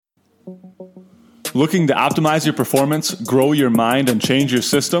Looking to optimize your performance, grow your mind, and change your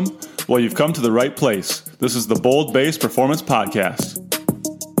system? Well, you've come to the right place. This is the Bold Base Performance Podcast.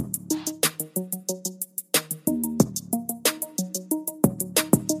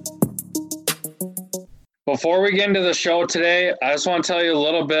 Before we get into the show today, I just want to tell you a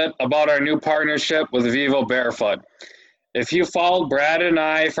little bit about our new partnership with Vivo Barefoot. If you followed Brad and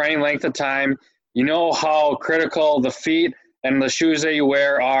I for any length of time, you know how critical the feet and the shoes that you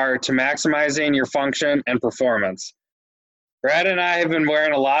wear are to maximizing your function and performance. Brad and I have been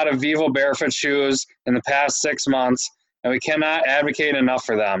wearing a lot of Vivo Barefoot shoes in the past 6 months, and we cannot advocate enough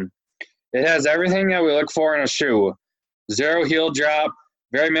for them. It has everything that we look for in a shoe. Zero heel drop,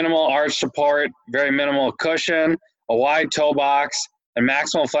 very minimal arch support, very minimal cushion, a wide toe box, and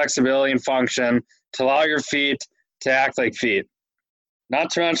maximal flexibility and function to allow your feet to act like feet. Not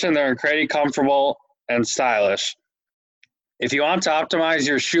to mention they're incredibly comfortable and stylish. If you want to optimize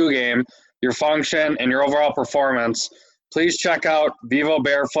your shoe game, your function, and your overall performance, please check out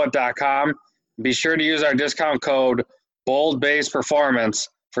vivobarefoot.com. Be sure to use our discount code BOLDBASEPERFORMANCE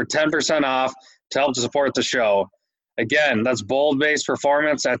for 10% off to help to support the show. Again, that's Bold Base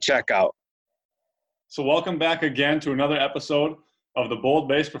Performance at checkout. So welcome back again to another episode of the Bold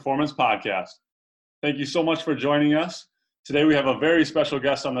Base Performance Podcast. Thank you so much for joining us. Today we have a very special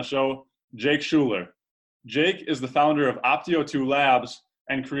guest on the show, Jake Schuler. Jake is the founder of Optio2 Labs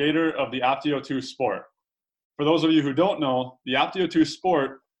and creator of the Optio2 Sport. For those of you who don't know, the Optio2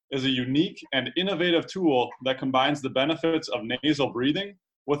 Sport is a unique and innovative tool that combines the benefits of nasal breathing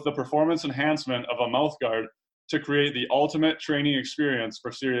with the performance enhancement of a mouth guard to create the ultimate training experience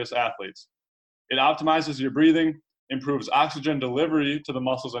for serious athletes. It optimizes your breathing, improves oxygen delivery to the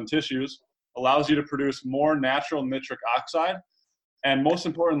muscles and tissues, allows you to produce more natural nitric oxide, and most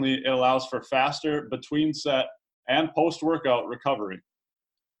importantly, it allows for faster between set and post-workout recovery.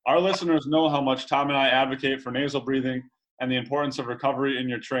 Our listeners know how much Tom and I advocate for nasal breathing and the importance of recovery in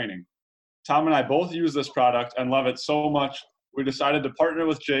your training. Tom and I both use this product and love it so much, we decided to partner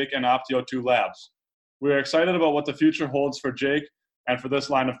with Jake and Optio2 Labs. We are excited about what the future holds for Jake and for this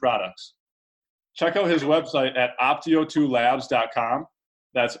line of products. Check out his website at optio2labs.com.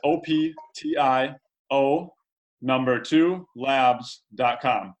 That's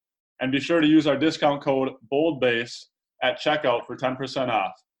OPTIO2labs.com. And be sure to use our discount code BOLDBASE at checkout for 10%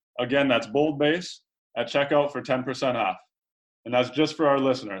 off. Again, that's BOLDBASE at checkout for 10% off. And that's just for our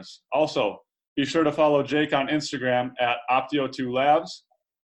listeners. Also, be sure to follow Jake on Instagram at Optio2Labs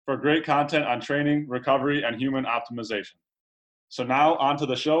for great content on training, recovery, and human optimization. So now on to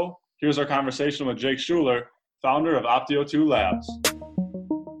the show. Here's our conversation with Jake Schuler, founder of Optio2 Labs.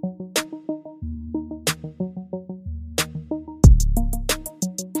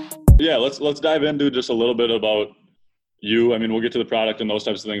 Yeah, let's dive into just a little bit about you. I mean, we'll get to the product and those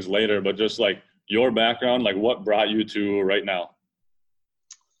types of things later, but just like your background, like what brought you to right now?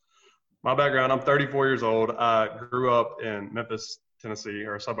 My background, I'm 34 years old. I grew up in Memphis, Tennessee,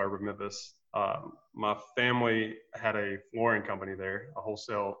 or a suburb of Memphis. My family had a flooring company there, a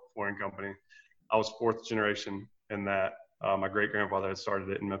wholesale flooring company. I was fourth generation in that. My great-grandfather had started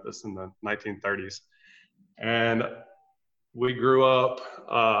it in Memphis in the 1930s. And we grew up,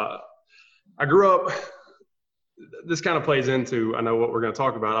 this kind of plays into, I know what we're going to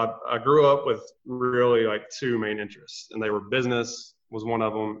talk about. I grew up with really like two main interests, and they were business was one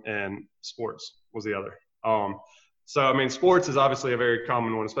of them and sports was the other. So, I mean, sports is obviously a very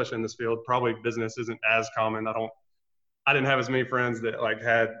common one, especially in this field. Probably business isn't as common. I didn't have as many friends that like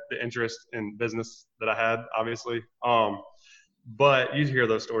had the interest in business that I had, obviously. But you hear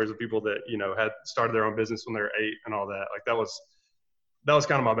those stories of people that, you know, had started their own business when they were 8 and all that. Like that was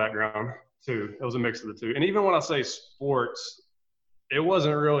kind of my background too. It was a mix of the two. And even when I say sports, it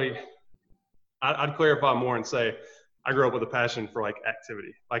wasn't really, I'd clarify more and say I grew up with a passion for like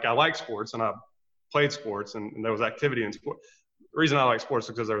activity. Like I like sports and I played sports and there was activity in sport. The reason I like sports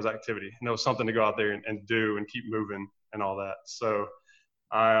is because there was activity and there was something to go out there and do and keep moving and all that. So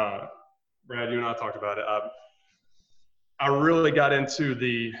Brad, you and I talked about it. I really got into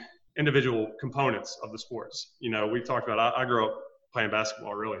the individual components of the sports. You know, we talked about, I grew up playing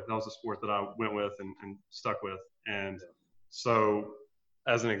basketball, really. That was the sport that I went with and stuck with. And so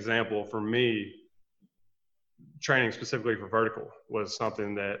as an example, for me, training specifically for vertical was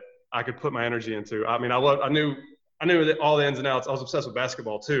something that I could put my energy into. I mean, I knew that all the ins and outs. I was obsessed with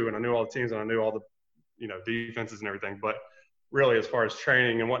basketball too, and I knew all the teams and I knew all the, you know, defenses and everything. But really, as far as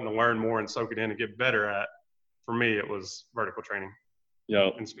training and wanting to learn more and soak it in and get better at, for me, it was vertical training. Yeah,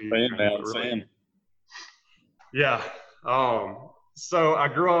 same, man, same. Yeah. So I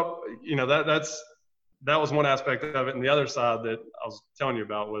grew up, you know, that's that was one aspect of it. And the other side that I was telling you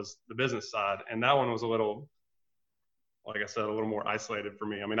about was the business side. And that one was a little, like I said, a little more isolated for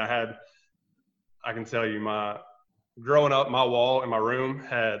me. I mean, I can tell you growing up, my wall in my room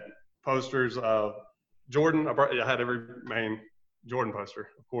had posters of Jordan. I had every main Jordan poster,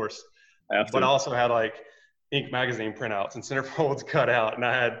 of course. But I also had like Inc. magazine printouts and centerfolds cut out. And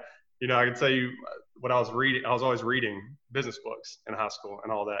I had, I can tell you what I was reading. I was always reading business books in high school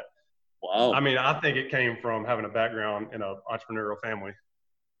and all that. Wow. I mean, I think it came from having a background in an entrepreneurial family.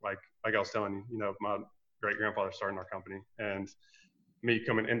 Like I was telling you, my great grandfather starting our company, and me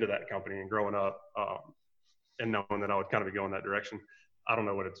coming into that company and growing up and knowing that I would kind of be going that direction. I don't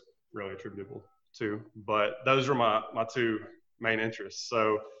know what it's really attributable to, but those were my two main interests.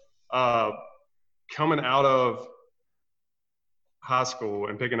 So coming out of high school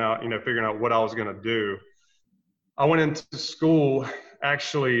and figuring out what I was going to do, I went into school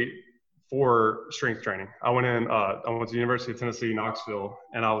actually for strength training. I went to the University of Tennessee, Knoxville,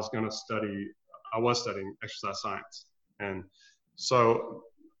 and I was studying exercise science. And so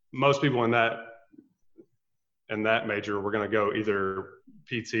most people in that major were going to go either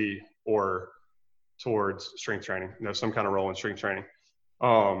PT or towards strength training, some kind of role in strength training.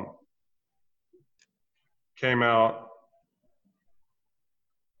 Came out,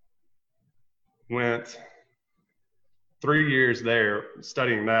 went 3 years there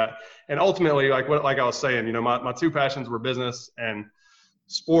studying that. And ultimately, like I was saying, my two passions were business and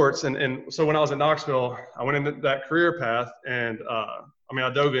sports. And so when I was at Knoxville, I went into that career path, and I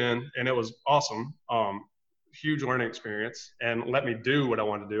dove in, and it was awesome. Huge learning experience, and let me do what I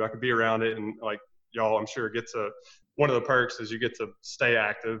wanted to do. I could be around it, and like y'all, I'm sure one of the perks is you get to stay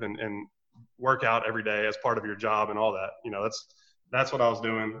active and work out every day as part of your job and all that. That's what I was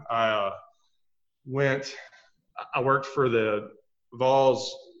doing. I worked for the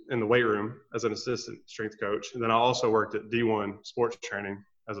Vols in the weight room as an assistant strength coach. And then I also worked at D1 sports training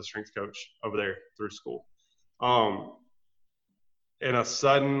as a strength coach over there through school. In a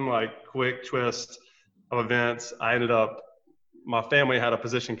sudden, quick twist of events, my family had a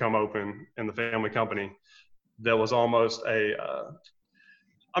position come open in the family company that was almost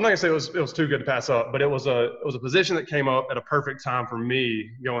I'm not gonna say it was too good to pass up, but it was a position that came up at a perfect time for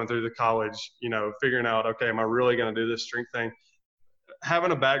me going through the college, figuring out, okay, am I really gonna do this strength thing?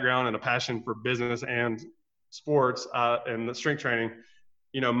 Having a background and a passion for business and sports and the strength training,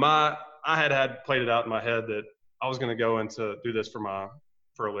 I had played it out in my head that I was gonna go into do this for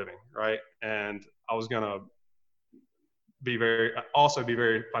a living, right? And I was gonna be very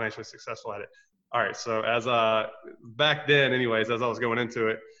financially successful at it. All right, so back then anyways, as I was going into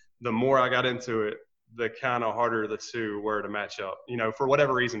it, the more I got into it, the kind of harder the two were to match up. For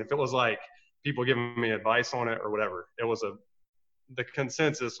whatever reason, if it was like people giving me advice on it or whatever, the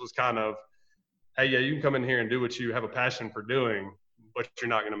consensus was kind of, hey, yeah, you can come in here and do what you have a passion for doing, but you're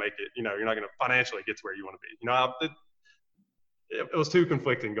not going to make it, you're not going to financially get to where you want to be. It was two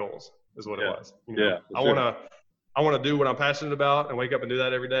conflicting goals is what it was. I want to do what I'm passionate about and wake up and do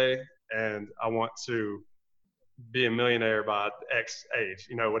that every day. And I want to be a millionaire by X age,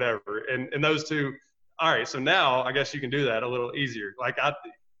 whatever. And those two, all right, so now I guess you can do that a little easier. Like, I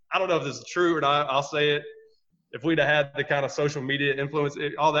don't know if this is true or not. I'll say it. If we'd have had the kind of social media influence,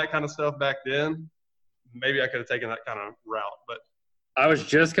 all that kind of stuff back then, maybe I could have taken that kind of route. But I was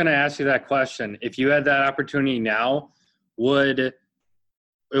just going to ask you that question. If you had that opportunity now, it would have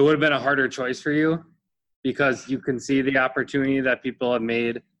been a harder choice for you because you can see the opportunity that people have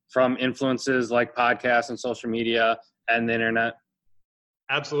made from influences like podcasts and social media and the internet?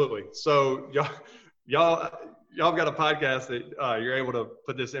 Absolutely. So y'all have got a podcast that you're able to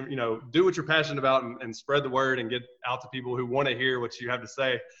put this in, do what you're passionate about and spread the word and get out to people who want to hear what you have to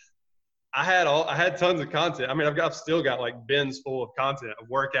say. I had tons of content. I've still got like bins full of content of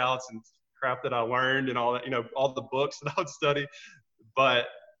workouts and crap that I learned and all that, all the books that I would study, but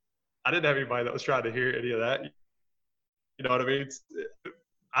I didn't have anybody that was trying to hear any of that. You know what I mean?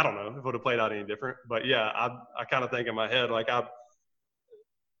 I don't know if it would have played out any different, but yeah, I kind of think in my head, like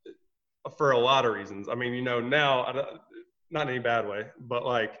for a lot of reasons. Now, not in any bad way, but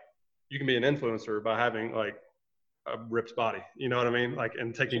like you can be an influencer by having like a ripped body, you know what I mean? Like,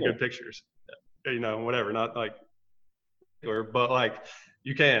 and taking good pictures, whatever, not like, but like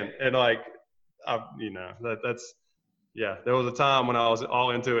you can. And like, that's, yeah, there was a time when I was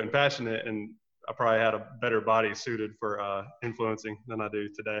all into it and passionate, and I probably had a better body suited for influencing than I do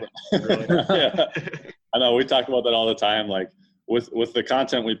today. Really. Yeah. I know we talk about that all the time. Like with the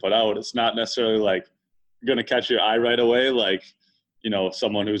content we put out, it's not necessarily like going to catch your eye right away. Like,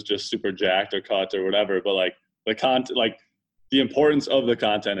 someone who's just super jacked or cut or whatever, but like the content, like the importance of the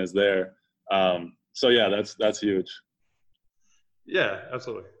content is there. So yeah, that's huge. Yeah,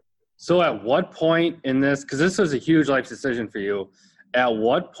 absolutely. So at what point in this, because this was a huge life decision for you, at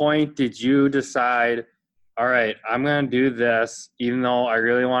what point did you decide, all right, I'm going to do this, even though I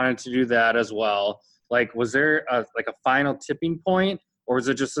really wanted to do that as well? Like, was there a final tipping point, or was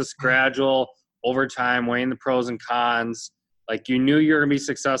it just this gradual over time weighing the pros and cons? Like, you knew you were going to be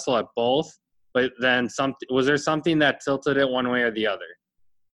successful at both, but then was there something that tilted it one way or the other?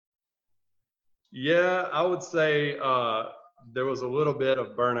 Yeah, I would say there was a little bit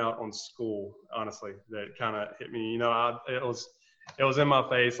of burnout on school, honestly, that kind of hit me. It was in my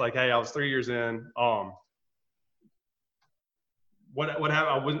face. Like, hey, I was 3 years in. What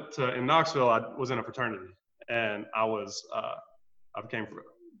happened? In Knoxville. I was in a fraternity, and I became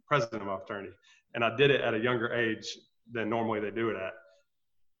president of my fraternity, and I did it at a younger age than normally they do it at.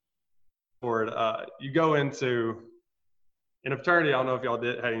 You go in a fraternity. I don't know if y'all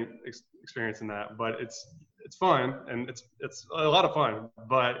had any experience in that, but it's fun, and it's a lot of fun,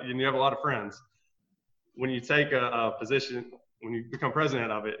 but you have a lot of friends. When you take a position, when you become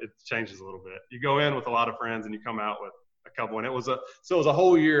president of it, it changes a little bit. You go in with a lot of friends, and you come out with a couple, and it was a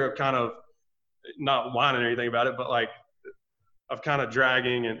whole year of kind of not whining or anything about it, but like of kind of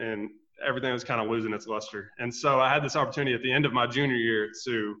dragging, and everything was kind of losing its luster. And so I had this opportunity at the end of my junior year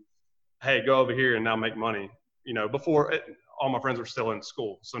to, hey, go over here and now make money. Before all my friends were still in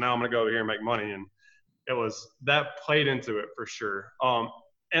school. So now I'm going to go over here and make money. And that played into it for sure.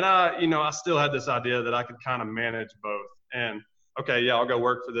 And I still had this idea that I could kind of manage both. And okay, yeah, I'll go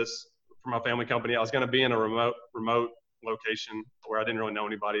work for my family company. I was going to be in a remote location where I didn't really know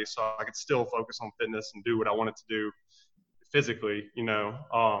anybody. So I could still focus on fitness and do what I wanted to do physically,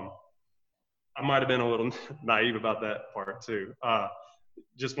 I might've been a little naive about that part too.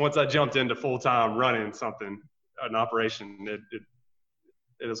 Just once I jumped into full-time running an operation, it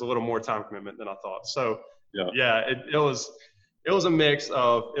is a little more time commitment than I thought. So yeah, it was a mix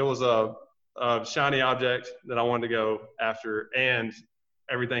of, it was a shiny object that I wanted to go after, and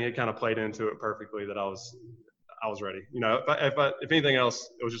everything had kind of played into it perfectly that I was ready. If anything else,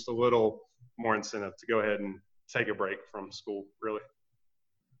 it was just a little more incentive to go ahead and take a break from school, really.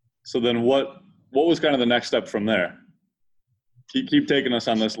 So then what was kind of the next step from there? Keep taking us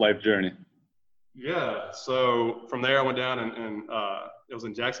on this life journey. Yeah. So from there, I went down and it was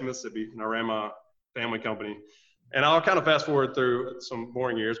in Jackson, Mississippi, and I ran my family company. And I'll kind of fast forward through some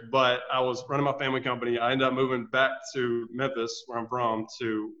boring years, but I was running my family company. I ended up moving back to Memphis, where I'm from,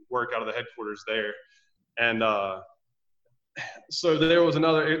 to work out of the headquarters there. And so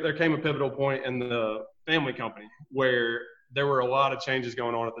there came a pivotal point in the family company where there were a lot of changes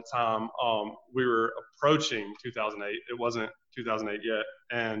going on at the time. We were approaching 2008. It wasn't 2008 yet.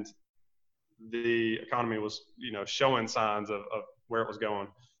 And the economy was, showing signs of where it was going.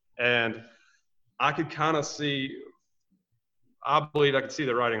 And I could kind of I believe I could see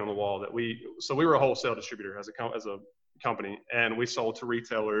the writing on the wall that we were a wholesale distributor as a company, and we sold to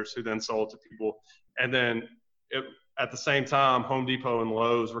retailers who then sold to people. And then at the same time, Home Depot and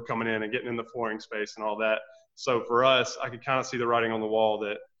Lowe's were coming in and getting in the flooring space and all that. So for us, I could kind of see the writing on the wall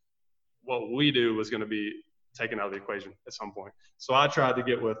that what we do was going to be taken out of the equation at some point. So I tried to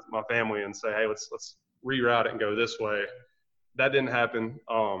get with my family and say, hey, let's reroute it and go this way. That didn't happen.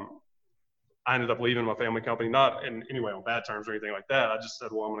 I ended up leaving my family company, not in any way on bad terms or anything like that. I just said,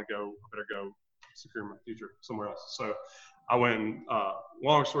 well, I better go secure my future somewhere else. So I went,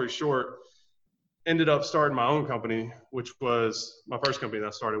 long story short, ended up starting my own company, which was my first company that I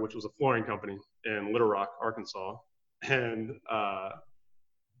started, which was a flooring company in Little Rock, Arkansas. And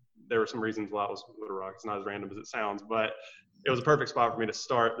there were some reasons why it was Little Rock. It's not as random as it sounds, but it was a perfect spot for me to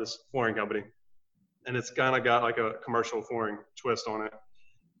start this flooring company. And it's kind of got like a commercial flooring twist on it.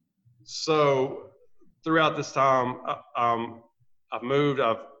 So throughout this time, I've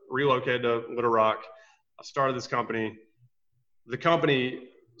relocated to Little Rock. I started this company. The company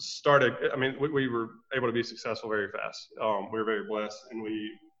started, we were able to be successful very fast. We were very blessed, and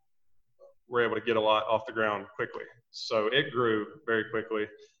we were able to get a lot off the ground quickly. So it grew very quickly.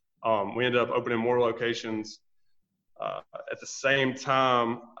 We ended up opening more locations. At the same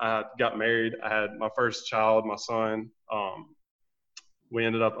time, I got married. I had my first child, my son. I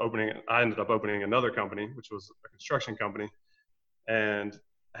ended up opening another company, which was a construction company, and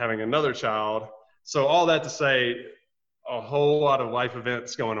having another child. So all that to say, a whole lot of life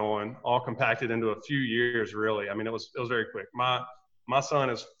events going on, all compacted into a few years, really. It was very quick. My son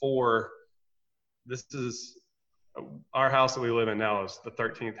is 4. This is our house that we live in now is the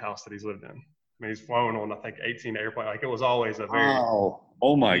 13th house that he's lived in. He's flown on, I think, 18 airplanes. Like, it was always a very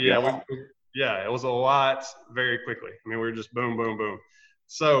oh my God. Yeah, it was a lot very quickly. We were just boom, boom, boom.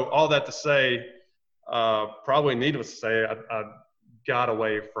 So all that to say, probably needless to say, I got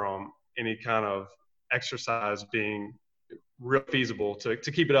away from any kind of exercise being real feasible to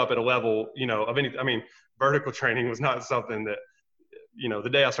keep it up at a level, of any. I mean, vertical training was not something that, the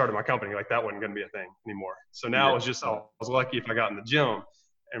day I started my company, like that wasn't going to be a thing anymore. So now it was just, I was lucky if I got in the gym,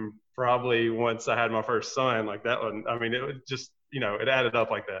 and probably once I had my first son, like that one, I mean, it would just, it added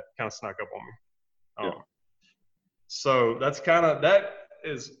up like that, kind of snuck up on me. So that's that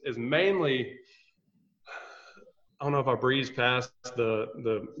is mainly, I don't know if I breezed past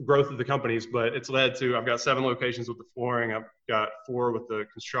the growth of the companies, but it's led to, I've got 7 locations with the flooring. I've got 4 with the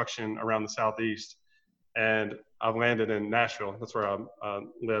construction around the Southeast, and I've landed in Nashville. That's where I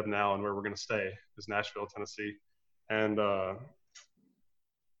live now, and where we're going to stay is Nashville, Tennessee. And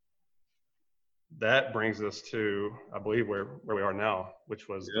that brings us to, I believe, where we are now, which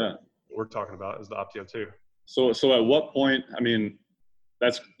was what we're talking about is the Optio 2. So at what point, I mean,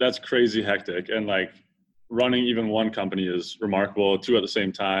 that's crazy hectic. And like running even one company is remarkable, 2 at the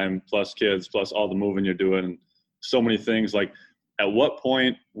same time, plus kids, plus all the moving you're doing, so many things. Like at what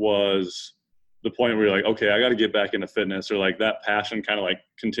point was the point where you're like, okay, I got to get back into fitness, or like that passion kind of like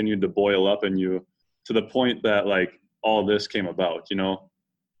continued to boil up in you to the point that like all this came about,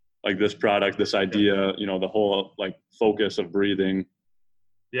 like this product, this idea, the whole like focus of breathing.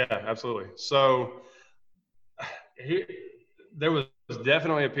 Yeah, absolutely. So there was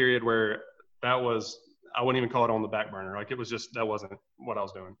definitely a period where I wouldn't even call it on the back burner. Like it was just, that wasn't what I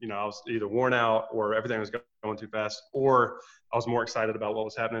was doing. I was either worn out or everything was going too fast, or I was more excited about what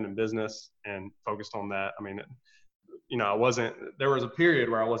was happening in business and focused on that. I mean, there was a period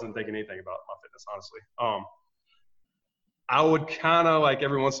where I wasn't thinking anything about my fitness, honestly. I would kind of like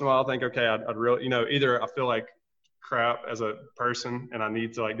every once in a while think, okay, I'd really, either I feel like crap as a person and I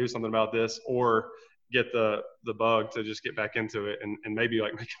need to like do something about this, or get the bug to just get back into it and maybe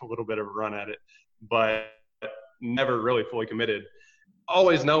like make a little bit of a run at it, but never really fully committed.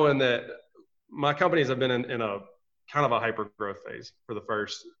 Always knowing that my companies have been in a kind of a hyper growth phase for the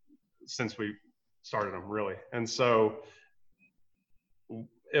first, since we started them, really. And so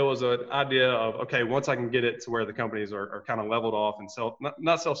it was an idea of, okay, once I can get it to where the companies are kind of leveled off and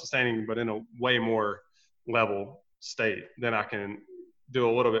not self-sustaining, but in a way more level state, then I can do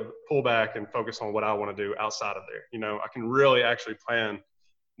a little bit, pull back and focus on what I want to do outside of there. I can really actually plan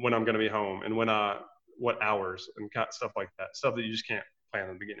when I'm going to be home and what hours and stuff like that, stuff that you just can't plan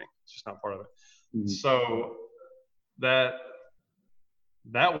in the beginning. It's just not part of it. Mm-hmm. So that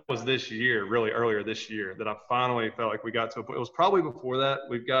was this year, really earlier this year, that I finally felt like we got to a point. It was probably before that.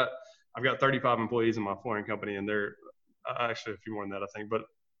 I've got 35 employees in my flooring company, and they're actually a few more than that, I think, but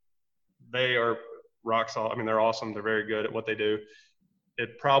they are rock solid. I mean, they're awesome. They're very good at what they do.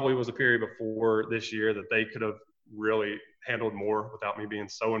 It probably was a period before this year that they could have really handled more without me being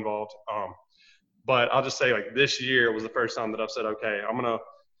so involved. But I'll just say, like, this year was the first time that I've said, okay, I'm gonna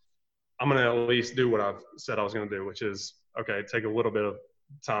at least do what I've said I was gonna do, which is, okay, take a little bit of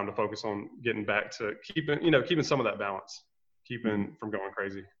time to focus on getting back to keeping some of that balance, keeping from going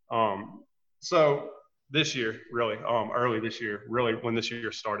crazy. So this year, really, early this year, really when this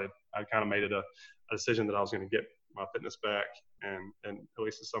year started, I kind of made it a decision that I was going to get my fitness back, and at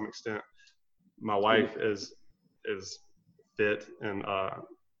least to some extent, my wife is fit, and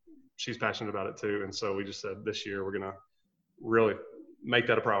she's passionate about it too. And so we just said this year we're gonna really make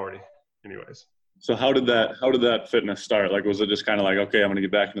that a priority. Anyways. So how did that fitness start? Like, was it just kind of like, okay, I'm gonna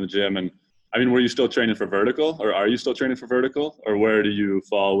get back into the gym? And I mean, were you still training for vertical, or are you still training for vertical, or where do you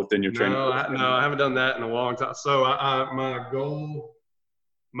fall within your training? No, I haven't done that in a long time. So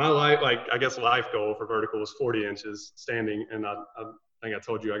my life goal for vertical was 40 inches standing, and I think I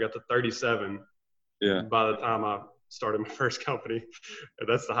told you I got to 37. Yeah. By the time I started my first company,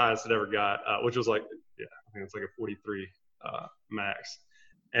 that's the highest it ever got, which was like, I think it's like a 43 max.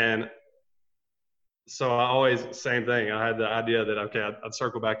 And so I always, same thing. I had the idea that, okay, I'd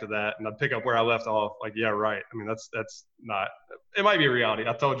circle back to that and I'd pick up where I left off. Like, yeah, right. I mean, that's not, it might be a reality.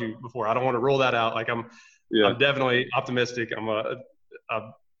 I told you before, I don't want to rule that out. Like I'm definitely optimistic.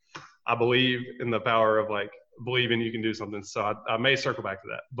 I believe in the power of like believing you can do something. So I may circle back to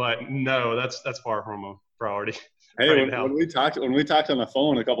that, but no, that's far from a priority. Hey, when we talked on the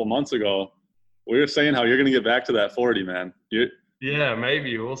phone a couple months ago, we were saying how you're going to get back to that 40, man. Yeah,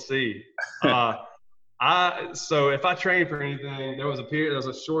 maybe we'll see. So if I trained for anything, there was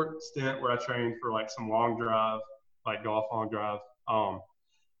a short stint where I trained for like some long drive, like golf long drive,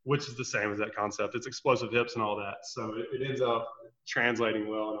 which is the same as that concept. It's explosive hips and all that. So it ends up translating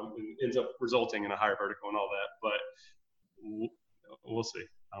well and ends up resulting in a higher vertical and all that. But we'll see.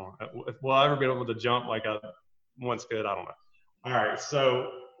 I don't know. If we'll ever be able to jump like I once could, I don't know. All right.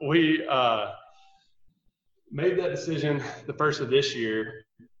 So made that decision the first of this year,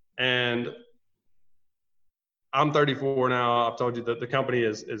 and I'm 34 now. I've told you that the company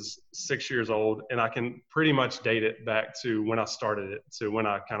is 6 years old, and I can pretty much date it back to when I started it, to when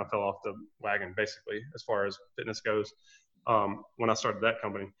I kind of fell off the wagon, basically, as far as fitness goes, when I started that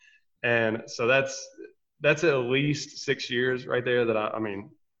company. And so that's at least 6 years right there that I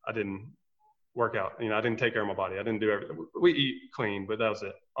didn't work out. I didn't take care of my body. I didn't do everything. We eat clean, but that was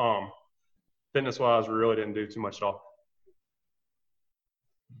it. Fitness-wise, we really didn't do too much at all.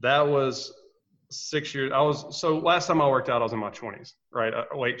 That was 6 years. So last time I worked out, I was in my 20s, right?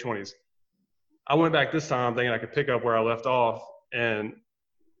 Late 20s. I went back this time thinking I could pick up where I left off, and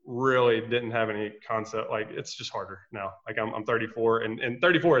really didn't have any concept. Like, it's just harder now. Like, I'm 34, and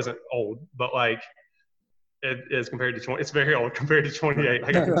 34 isn't old, but like, it is compared to 20. It's very old compared to 28.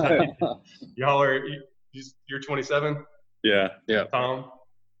 Like, I can tell you, y'all you're 27? Yeah. Tom?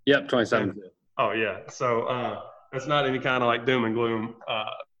 Yep, 27. Oh, yeah. So it's not any kind of like doom and gloom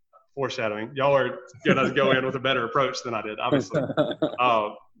foreshadowing. Y'all are going to go in with a better approach than I did, obviously.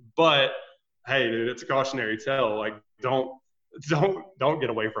 But hey, dude, it's a cautionary tale. Like, don't get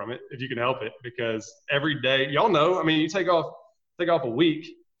away from it if you can help it, because every day, y'all know, I mean, you take off a week,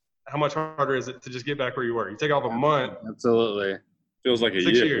 how much harder is it to just get back where you were? You take off a month. Absolutely. Feels like a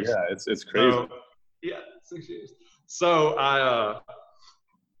 6 year. years. Yeah, it's crazy. So, 6 years. So I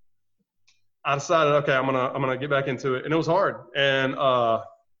decided, okay, I'm gonna get back into it, and it was hard. And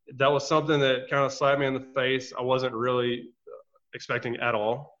that was something that kind of slapped me in the face. I wasn't really expecting at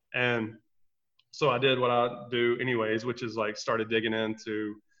all, and so I did what I do anyways, which is like started digging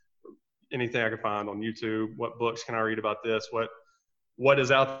into anything I could find on YouTube. What books can I read about this? What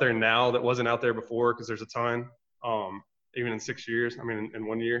is out there now that wasn't out there before? Because there's a ton. Even in 6 years, I mean, in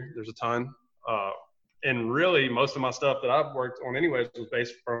 1 year, there's a ton. And really, most of my stuff that I've worked on anyways was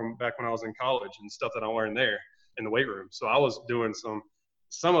based from back when I was in college and stuff that I learned there in the weight room. So I was doing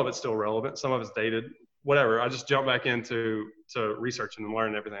some of it's still relevant, some of it's dated, whatever. I just jumped back into researching and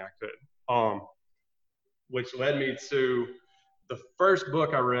learning everything I could. Which led me to the first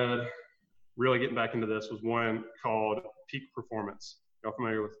book I read, really getting back into this, was one called Peak Performance. Y'all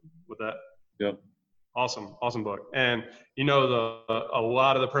familiar with that? Yep. Awesome book. And a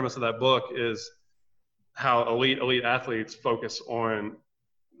lot of the premise of that book is how elite athletes focus on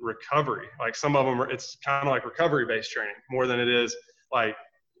recovery. Like, some of them it's kind of like recovery based training more than it is like,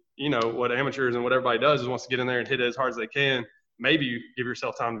 what amateurs and what everybody does is wants to get in there and hit it as hard as they can. Maybe you give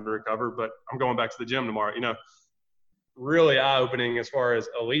yourself time to recover, but I'm going back to the gym tomorrow. Really eye-opening as far as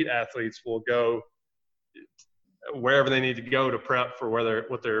elite athletes will go wherever they need to go to prep for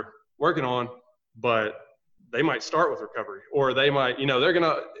what they're working on, but they might start with recovery, or they might,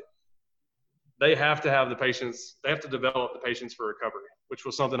 they have to have the patience. They have to develop the patience for recovery, which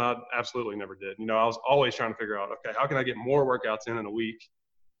was something I absolutely never did. I was always trying to figure out, okay, how can I get more workouts in a week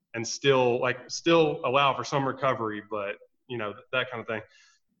and still allow for some recovery, but that kind of thing.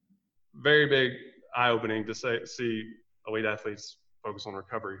 Very big eye-opening to see elite athletes focus on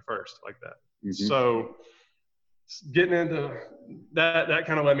recovery first like that. Mm-hmm. So getting into that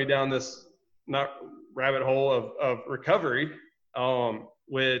kind of led me down this rabbit hole of recovery,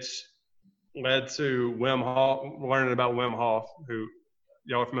 which led to Wim Hof, learning about Wim Hof, who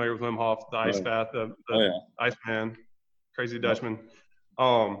y'all are familiar with Wim Hof, the ice bath, the Iceman, crazy Dutchman.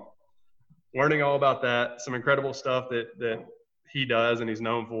 Learning all about that, some incredible stuff that he does and he's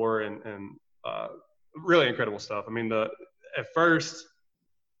known for, and really incredible stuff. I mean, at first,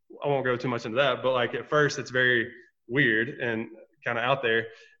 I won't go too much into that, but like at first it's very weird and kind of out there,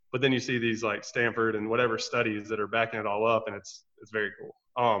 but then you see these like Stanford and whatever studies that are backing it all up, and it's very cool.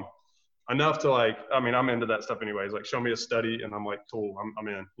 Enough to like, I mean, I'm into that stuff anyways. Like, show me a study and I'm like, cool, I'm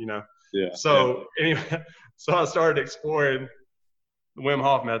in, Yeah. So anyway, so I started exploring the Wim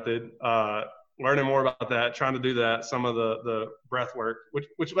Hof method, learning more about that, trying to do that, some of the breath work,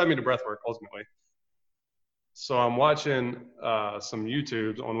 which led me to breath work ultimately. So I'm watching some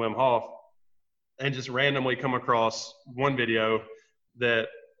YouTubes on Wim Hof and just randomly come across one video that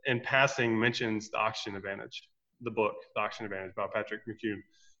in passing mentions The Oxygen Advantage, the book, The Oxygen Advantage by Patrick McKeown,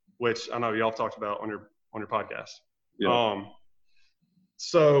 which I know y'all talked about on your podcast. Yeah.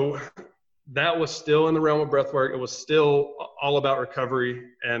 So that was still in the realm of breath work. It was still all about recovery,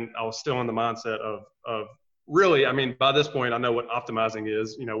 and I was still in the mindset of really, I mean, by this point, I know what optimizing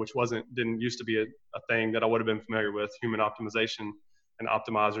is, which didn't used to be a thing that I would have been familiar with, human optimization and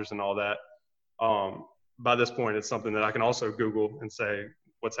optimizers and all that. By this point, it's something that I can also Google and say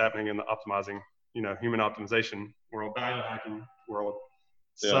what's happening in the optimizing, human optimization world, biohacking world.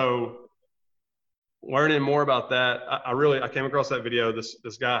 Yeah. So learning more about that, I came across that video.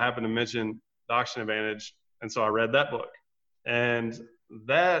 This guy happened to mention the Oxygen Advantage, And so I read that book. And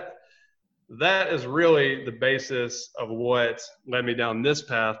that is really the basis of what led me down this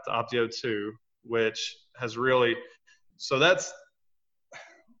path to Optio 2, which has really – so that's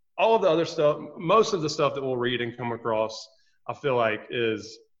all of the other stuff. Most of the stuff that we'll read and come across, I feel like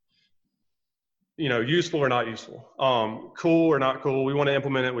is – useful or not useful, cool or not cool. We want to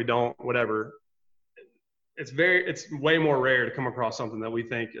implement it. We don't, whatever. It's way more rare to come across something that we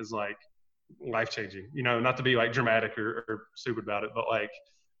think is like life-changing, not to be like dramatic or stupid about it, but like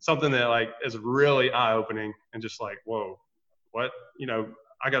something that like is really eye-opening and just like, whoa, what,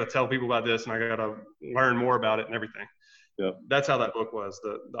 I got to tell people about this and I got to learn more about it and everything. Yeah. That's how that book was,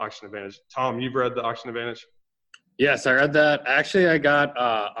 the Oxygen Advantage. Tom, you've read the Oxygen Advantage? Yes, I read that. Actually, I got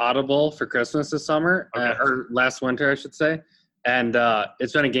Audible for Christmas this summer, or last winter, I should say. And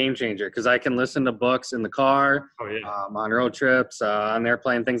it's been a game changer because I can listen to books in the car, on road trips, on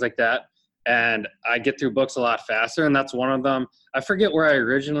airplane, things like that. And I get through books a lot faster. And that's one of them. I forget where I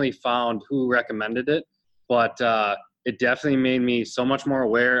originally found who recommended it, but it definitely made me so much more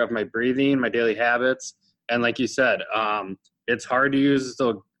aware of my breathing, my daily habits. And like you said, it's hard to use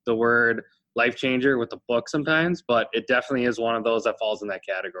the word life changer with the book sometimes, but it definitely is one of those that falls in that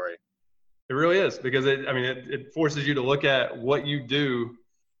category. It really is, because it forces you to look at what you do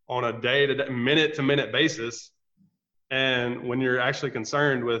on a day-to-day, minute-to-minute basis. And when you're actually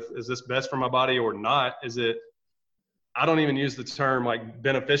concerned with, is this best for my body or not? I don't even use the term like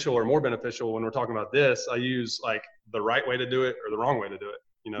beneficial or more beneficial when we're talking about this. I use like the right way to do it or the wrong way to do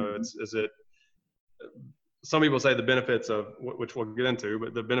it. Some people say the benefits of, which we'll get into,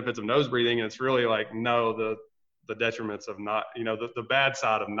 but the benefits of nose breathing, and it's really like, no, the detriments of not, the bad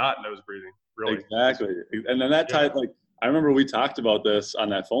side of not nose breathing, really. Exactly. And then that type, like, I remember we talked about this on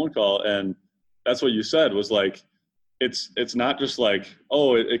that phone call, and that's what you said was like, it's not just like,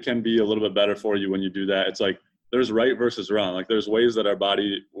 oh, it can be a little bit better for you when you do that. It's like, there's right versus wrong. Like there's ways that our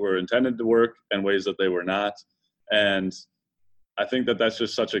body were intended to work and ways that they were not. And I think that that's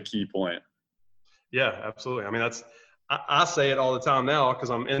just such a key point. Yeah, absolutely. I mean, I say it all the time now because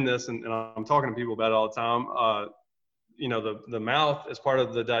I'm in this and I'm talking to people about it all the time. The mouth is part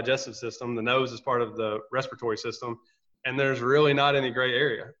of the digestive system. The nose is part of the respiratory system. And there's really not any gray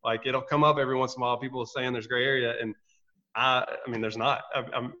area. Like it'll come up every once in a while. People are saying there's gray area. And I mean, there's not.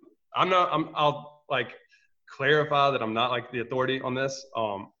 I'll like clarify that I'm not like the authority on this.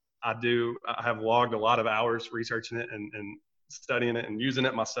 I have logged a lot of hours researching it and studying it and using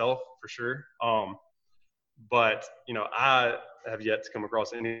it myself for sure. But I have yet to come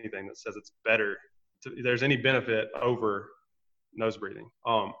across anything that says it's better there's any benefit over nose breathing.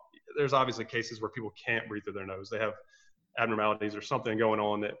 There's obviously cases where people can't breathe through their nose. They have abnormalities or something going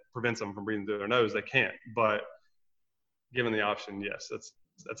on that prevents them from breathing through their nose. They can't, but given the option, yes,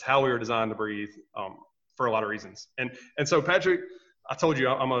 that's how we were designed to breathe, for a lot of reasons. And so Patrick, I told you,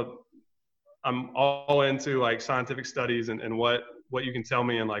 I'm all into like scientific studies and what you can tell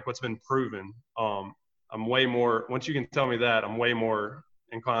me and like what's been proven. I'm way more, once you can tell me that, I'm way more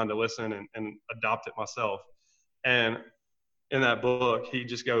inclined to listen and adopt it myself. And in that book, he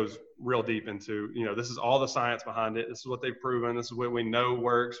just goes real deep into, this is all the science behind it. This is what they've proven. This is what we know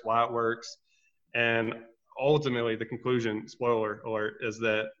works, why it works. And ultimately the conclusion, spoiler alert, is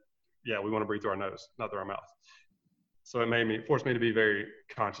that, yeah, we want to breathe through our nose, not through our mouth. So it forced me to be very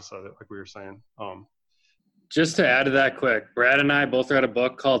conscious of it, like we were saying. Just to add to that quick, Brad and I both read a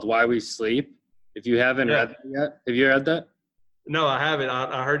book called Why We Sleep. If you haven't read it yet, have you read that? No, I haven't.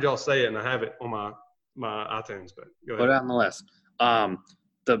 I heard y'all say it, and I have it on my iTunes, but go ahead. Put it on the list.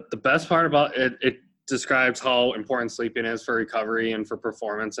 The best part about it, it describes how important sleeping is for recovery and for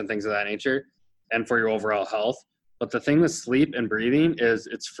performance and things of that nature and for your overall health. But the thing with sleep and breathing is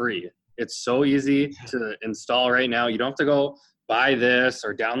it's free. It's so easy to install right now. You don't have to go buy this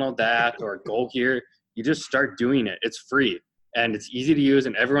or download that or go here. You just start doing it. It's free and it's easy to use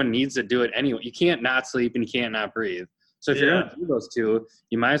and everyone needs to do it anyway. You can't not sleep and you can't not breathe. So if you're going to do those two,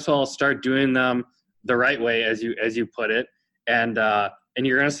 you might as well start doing them the right way, as you put it. And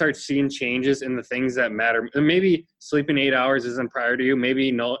you're going to start seeing changes in the things that matter. Maybe sleeping 8 hours isn't a priority to you.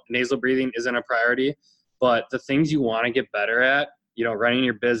 Maybe nasal breathing isn't a priority. But the things you want to get better at, running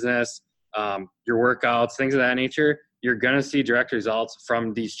your business, your workouts, things of that nature, you're going to see direct results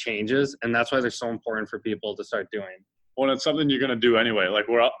from these changes. And that's why they're so important for people to start doing. Well, it's something you're going to do anyway. Like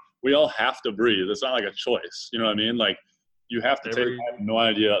we all have to breathe. It's not like a choice. You know what I mean? Like you have to I have no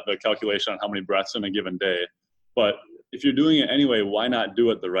idea the calculation on how many breaths in a given day. But if you're doing it anyway, why not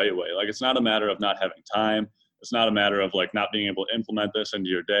do it the right way? Like it's not a matter of not having time. It's not a matter of like not being able to implement this into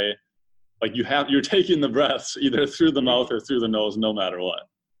your day. Like you're taking the breaths either through the mouth or through the nose, no matter what.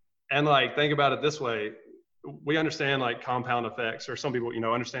 And like, think about it this way. we understand like compound effects, or some people,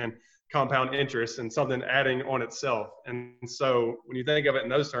 understand compound interest and something adding on itself. And so when you think of it in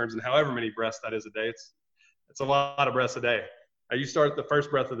those terms, and however many breaths that is a day, it's a lot of breaths a day. You start the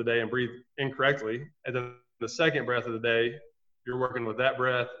first breath of the day and breathe incorrectly, and then the second breath of the day, you're working with that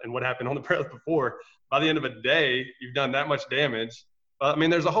breath and what happened on the breath before. By the end of a day, you've done that much damage. I mean,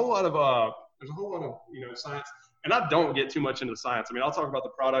 there's a whole lot of science, and I don't get too much into the science. I mean, I'll talk about the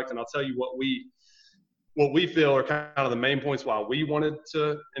product and I'll tell you what we feel are kind of the main points why we wanted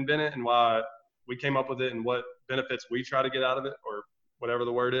to invent it and why we came up with it and what benefits we try to get out of it, or whatever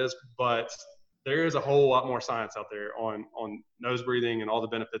the word is. But there is a whole lot more science out there on nose breathing and all the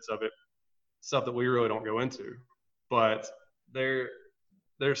benefits of it, stuff that we really don't go into. But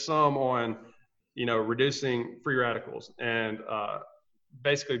there's some on, reducing free radicals and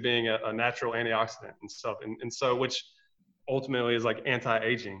basically being a natural antioxidant and stuff. And so, which ultimately is like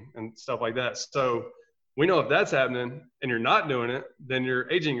anti-aging and stuff like that. So we know if that's happening and you're not doing it, then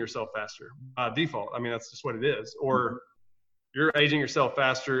you're aging yourself faster by default. I mean, that's just what it is. Or you're aging yourself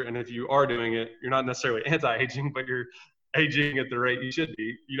faster, and if you are doing it, you're not necessarily anti-aging, but you're aging at the rate you should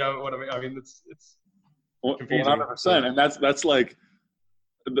be. You know what I mean? I mean, it's confusing. 100%. And that's like,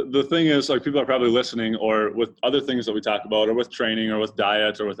 the thing is, like, people are probably listening, or with other things that we talk about, or with training, or with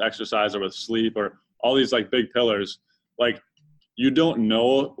diet, or with exercise, or with sleep, or all these like big pillars, like, you don't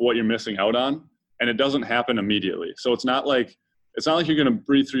know what you're missing out on, and it doesn't happen immediately. So it's not like you're going to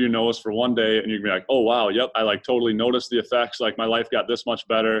breathe through your nose for one day and you're going to be like, oh wow, yep, I like totally noticed the effects, like my life got this much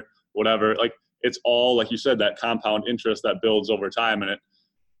better, whatever. Like, it's all, like you said, that compound interest that builds over time. And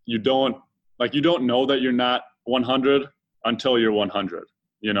you don't know that you're not 100 until you're 100.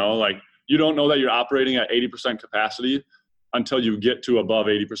 Like, you don't know that you're operating at 80% capacity until you get to above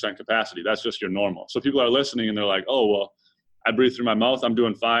 80% capacity. That's just your normal. So people are listening and they're like, oh, well, I breathe through my mouth, I'm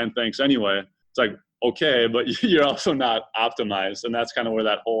doing fine, thanks anyway. It's like, okay, but you're also not optimized. And that's kind of where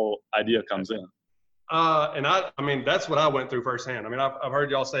that whole idea comes in. And I mean, that's what I went through firsthand. I mean, I've heard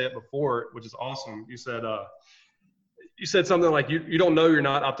y'all say it before, which is awesome. You said something like, you don't know you're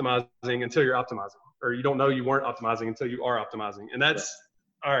not optimizing until you're optimizing, or you don't know you weren't optimizing until you are optimizing. And that's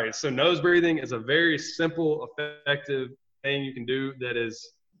all right. So nose breathing is a very simple, effective thing you can do that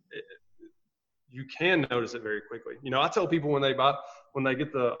is, you can notice it very quickly. I tell people when they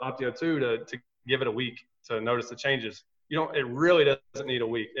get the Optio 2 to give it a week to notice the changes. It really doesn't need a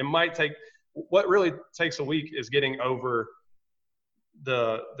week. It might take, what really takes a week is getting over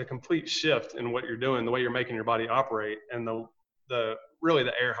the complete shift in what you're doing, the way you're making your body operate, and the really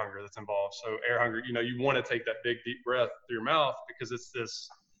the air hunger that's involved. So air hunger, you want to take that big deep breath through your mouth because it's this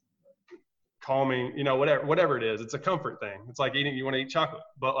calming, whatever it is. It's a comfort thing. It's like you want to eat chocolate,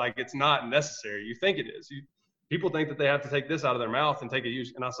 but like, it's not necessary. You think it is. People think that they have to take this out of their mouth and take a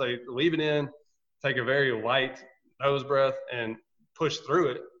huge, and I say, leave it in, take a very light nose breath and push through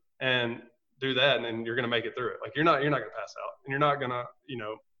it and do that. And then you're going to make it through it. Like, you're not going to pass out, and you're not going to,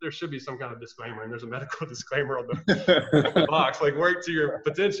 there should be some kind of disclaimer, and there's a medical disclaimer on the box, like, work to your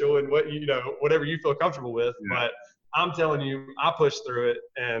potential and whatever you feel comfortable with. Yeah. But I'm telling you, I pushed through it,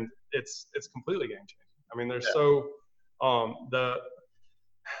 and it's completely game changing. I mean, there's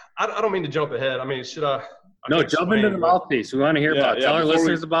I don't mean to jump ahead. I mean, should I? No, jump into the mouthpiece. We want to hear about it. Tell our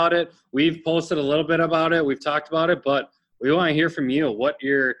listeners about it. We've posted a little bit about it. We've talked about it, but we want to hear from you. What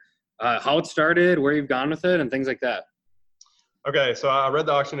how it started, where you've gone with it, and things like that. Okay, so I read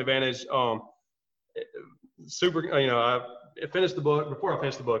the Oxygen Advantage. I finished the book. Before I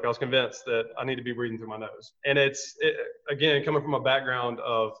finished the book, I was convinced that I need to be breathing through my nose. And again, coming from a background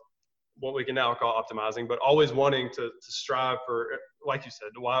of what we can now call optimizing, but always wanting to strive for, like you said,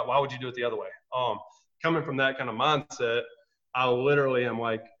 why would you do it the other way? Coming from that kind of mindset, I literally am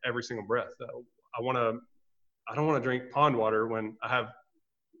like, every single breath, I don't want to drink pond water when I have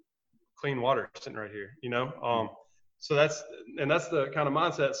clean water sitting right here, So that's the kind of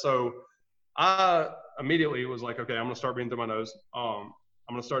mindset. So I immediately was like, okay, I'm going to start breathing through my nose. I'm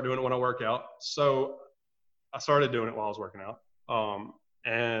going to start doing it when I work out. So I started doing it while I was working out.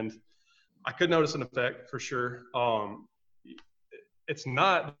 And I could notice an effect for sure. It's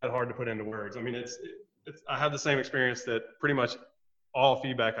not that hard to put into words. I mean, I have the same experience that pretty much all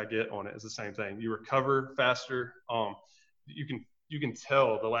feedback I get on it is the same thing. You recover faster. You can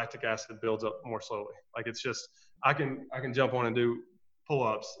tell the lactic acid builds up more slowly. Like, it's just, I can jump on and do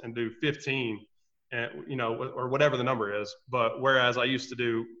pull-ups and do 15 and, or whatever the number is. But whereas I used to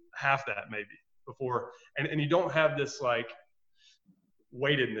do half that maybe before, and you don't have this like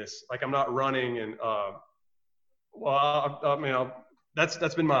weightedness. Like, I'm not running and,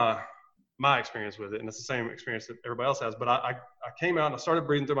 that's been my experience with it. And it's the same experience that everybody else has. But I came out and I started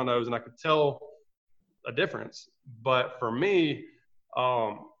breathing through my nose, and I could tell a difference. But for me,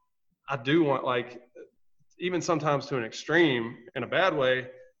 I do want, like, even sometimes to an extreme in a bad way,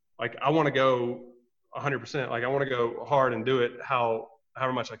 like I want to go 100%. Like I want to go hard and do it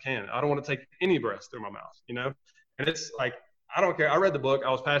however much I can. I don't want to take any breaths through my mouth, you know? And it's like, I don't care. I read the book. I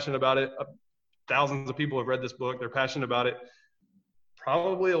was passionate about it. Thousands of people have read this book. They're passionate about it.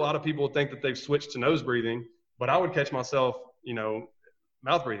 Probably a lot of people think that they've switched to nose breathing, but I would catch myself, you know,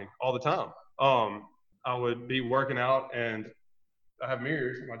 mouth breathing all the time. I would be working out and I have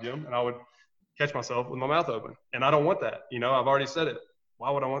mirrors in my gym and I would catch myself with my mouth open. And I don't want that. You know, I've already said it.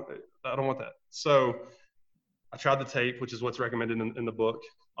 Why would I want that? I don't want that. So I tried the tape, which is what's recommended in the book.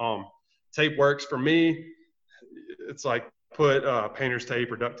 Tape works for me. It's like put painter's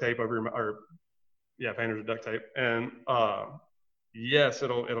tape or duct tape over your painter's or duct tape. And yes,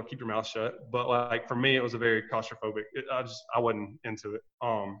 it'll keep your mouth shut. But like for me, it was a very claustrophobic. I wasn't into it.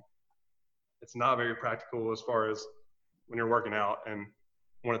 It's not very practical as far as when you're working out and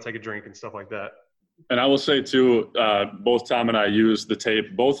want to take a drink and stuff like that. And I will say too, both Tom and I use the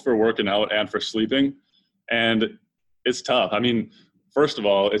tape both for working out and for sleeping. And it's tough. I mean, first of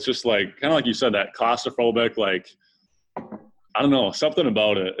all, it's just like, kind of like you said, that claustrophobic, like, I don't know, something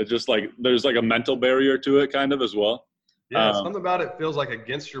about it. It's just like, there's like a mental barrier to it kind of as well. Yeah, something about it feels like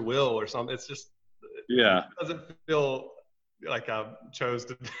against your will or something. It's just, it doesn't feel like I chose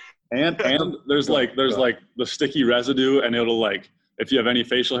to. And there's like the sticky residue, and it'll like, if you have any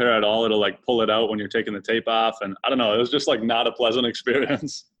facial hair at all, it'll like pull it out when you're taking the tape off. And I don't know, it was just like not a pleasant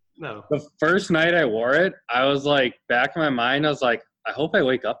experience. No. The first night I wore it, I was like, back in my mind, I was like, I hope I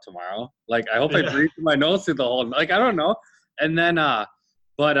wake up tomorrow. Like, I hope I breathe through my nose through the whole, like, I don't know. And then,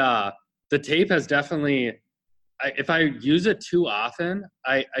 but the tape has definitely, if I use it too often,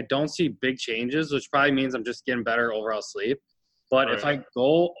 I don't see big changes, which probably means I'm just getting better overall sleep. But if I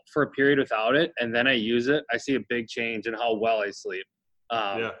go for a period without it and then I use it, I see a big change in how well I sleep.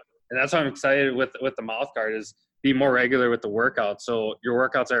 And that's why I'm excited with the mouth guard is be more regular with the workout. So your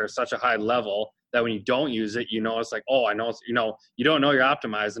workouts are at such a high level that when you don't use it, you know, it's like, oh, I know, you know, you don't know you're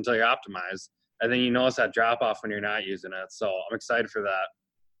optimized until you're optimized. And then you notice that drop off when you're not using it. So I'm excited for that.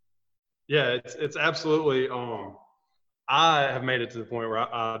 Yeah, it's absolutely. I have made it to the point where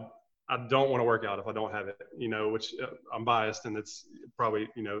I don't want to work out if I don't have it, you know, which I'm biased and it's probably,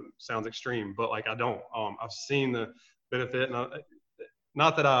 you know, sounds extreme, but like I don't. I've seen the benefit, and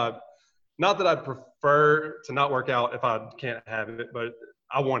not that I'd prefer to not work out if I can't have it, but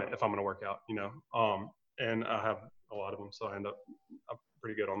I want it if I'm going to work out, you know. And I have a lot of them, so I'm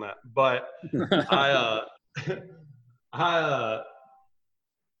pretty good on that. But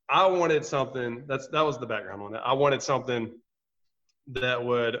I wanted something that was the background on that. I wanted something that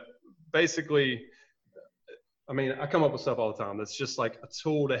would basically, I mean, I come up with stuff all the time. That's just like a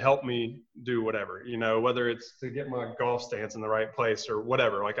tool to help me do whatever, you know, whether it's to get my golf stance in the right place or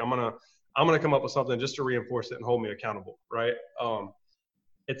whatever. Like I'm gonna come up with something just to reinforce it and hold me accountable, right?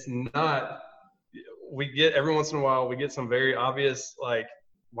 It's not. We get every once in a while we get some very obvious like,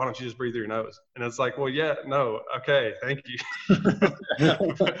 why don't you just breathe through your nose? And it's like, well, yeah, no, okay, thank you.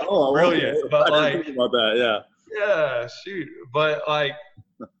 Oh, brilliant. But like about that, yeah, shoot. But like,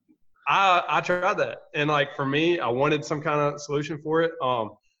 I tried that, and like for me, I wanted some kind of solution for it.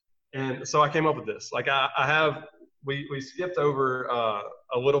 And so I came up with this. Like we skipped over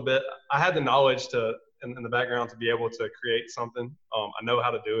a little bit. I had the knowledge in the background to be able to create something. I know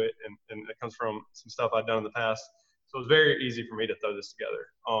how to do it, and it comes from some stuff I've done in the past. So it was very easy for me to throw this together.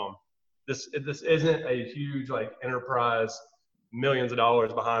 This isn't a huge like enterprise, millions of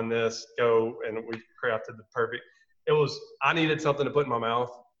dollars behind this. Go and we crafted the perfect. I needed something to put in my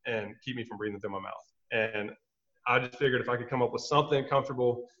mouth and keep me from breathing through my mouth. And I just figured if I could come up with something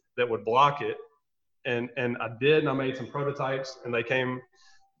comfortable that would block it, and I did, and I made some prototypes, and they came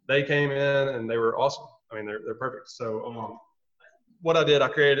in and they were awesome. I mean, they're perfect. So what I did, I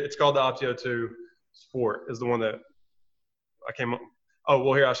created. It's called the Optio 2 Sport. Is the one that I came up. Oh,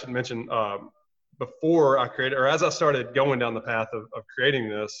 well, here I should mention, before I created, or as I started going down the path of creating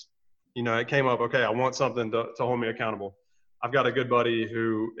this, you know, it came up, okay, I want something to hold me accountable. I've got a good buddy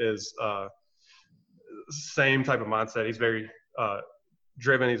who is same type of mindset. He's very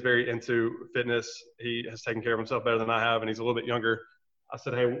driven. He's very into fitness. He has taken care of himself better than I have, and he's a little bit younger. I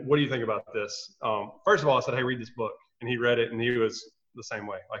said, hey, what do you think about this? First of all, I said, hey, read this book. And he read it, and he was the same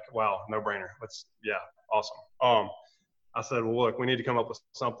way. Like, wow, no brainer. Awesome. I said, well, look, we need to come up with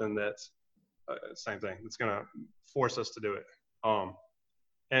something that's same thing. That's going to force us to do it.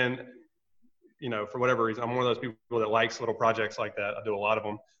 And, you know, for whatever reason, I'm one of those people that likes little projects like that. I do a lot of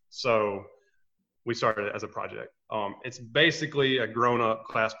them. So we started it as a project. It's basically a grown-up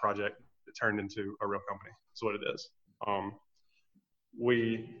class project. it turned into a real company. That's what it is.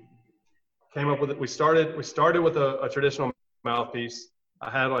 We came up with it. We started with a traditional mouthpiece. I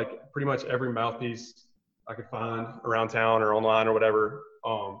had like pretty much every mouthpiece I could find around town or online or whatever,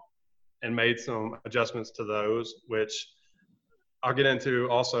 and made some adjustments to those, which I'll get into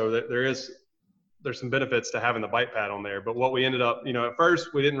also. That there's some benefits to having the bite pad on there. But what we ended up, at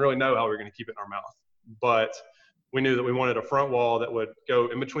first we didn't really know how we were going to keep it in our mouth, but we knew that we wanted a front wall that would go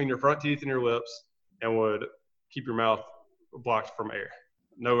in between your front teeth and your lips and would keep your mouth blocked from air.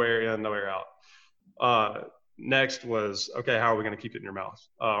 No air in, no air out. Next was, okay, how are we going to keep it in your mouth?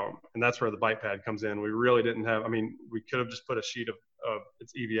 And that's where the bite pad comes in. We really didn't have, we could have just put a sheet of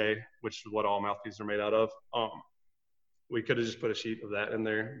it's EVA, which is what all mouthpieces are made out of. We could have just put a sheet of that in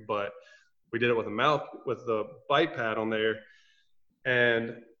there, but we did it with the bite pad on there.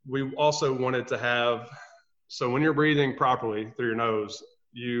 And we also wanted to have, so when you're breathing properly through your nose,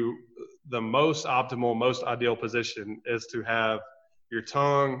 the most optimal, most ideal position is to have your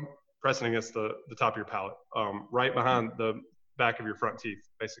tongue pressing against the top of your palate, right behind the back of your front teeth,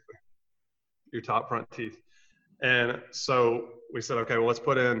 basically, your top front teeth. And so we said, okay, well, let's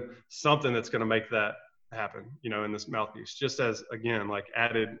put in something that's going to make that happen, in this mouthpiece, just as, again, like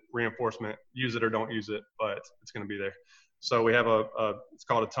added reinforcement, use it or don't use it, but it's going to be there. So we have it's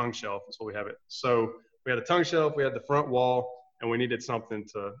called a tongue shelf. That's what we have it. So we had a tongue shelf, we had the front wall, and we needed something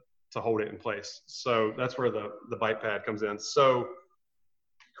to hold it in place. So that's where the bite pad comes in. So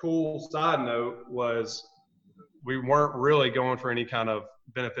cool side note was we weren't really going for any kind of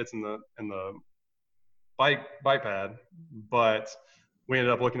benefits in the bite pad, but we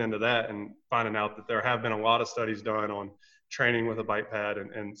ended up looking into that and finding out that there have been a lot of studies done on training with a bite pad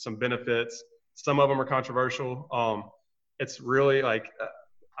and some benefits. Some of them are controversial. It's really like,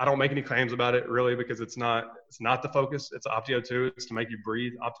 I don't make any claims about it really, because it's not the focus. It's Optio 2. It's to make you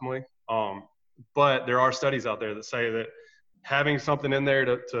breathe optimally. But there are studies out there that say that having something in there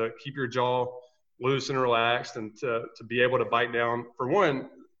to keep your jaw loose and relaxed and to be able to bite down, for one,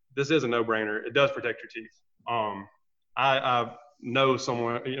 this is a no-brainer. It does protect your teeth. I know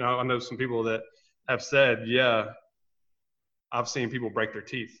someone, I know some people that have said, yeah, I've seen people break their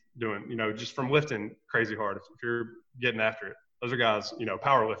teeth doing, just from lifting crazy hard. If you're getting after it, those are guys,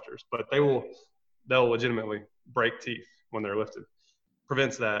 power lifters, but they'll legitimately break teeth when they're lifted.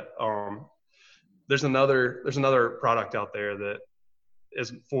 Prevents that. There's another product out there that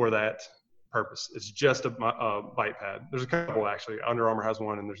is for that purpose. It's just a bite pad. There's a couple actually. Under Armour has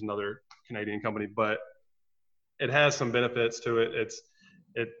one, and there's another Canadian company, but it has some benefits to it.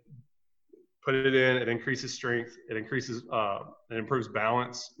 It put it in, it increases strength, it improves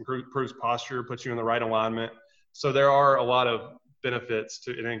balance, improves posture, puts you in the right alignment. So there are a lot of benefits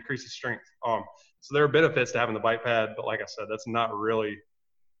to it. It increases strength. So there are benefits to having the bite pad, but like I said,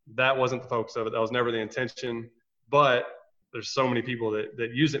 that wasn't the focus of it. That was never the intention. But there's so many people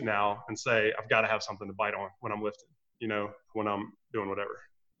that use it now and say, I've got to have something to bite on when I'm lifting, when I'm doing whatever.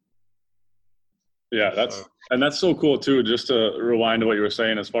 Yeah, that's so cool too. Just to rewind to what you were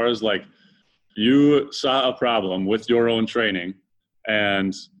saying, as far as like you saw a problem with your own training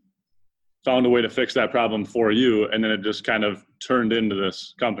and found a way to fix that problem for you, and then it just kind of turned into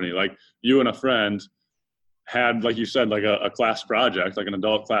this company. Like you and a friend had, like you said, like a class project, like an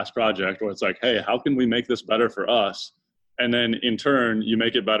adult class project, where it's like, hey, how can we make this better for us? And then in turn, you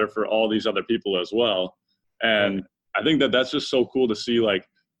make it better for all these other people as well. And I think that's just so cool to see, like,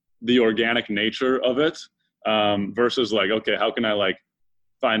 the organic nature of it versus like, okay, how can I like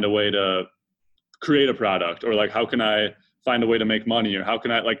find a way to create a product, or like, how can I find a way to make money, or how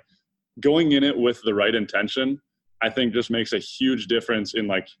can I, like, going in it with the right intention, I think just makes a huge difference in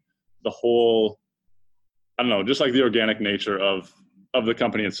like the whole, I don't know, just like the organic nature of the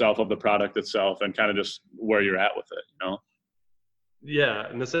company itself, of the product itself, and kind of just where you're at with it, Yeah,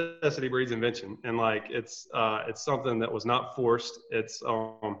 necessity breeds invention, and like it's something that was not forced. It's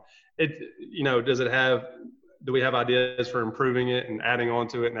do we have ideas for improving it and adding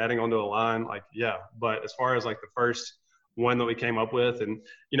onto it and adding onto a line? Like, yeah, but as far as like the first one that we came up with, and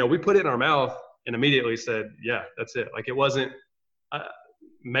we put it in our mouth and immediately said, yeah, that's it. Like it wasn't.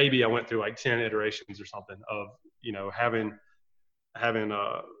 Maybe I went through like 10 iterations or something of having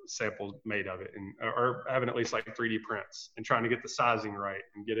samples made of it, or having at least like 3D prints and trying to get the sizing right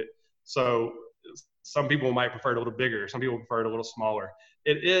and get it. So some people might prefer it a little bigger. Some people prefer it a little smaller.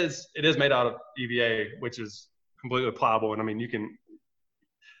 It is made out of EVA, which is completely pliable. And I mean,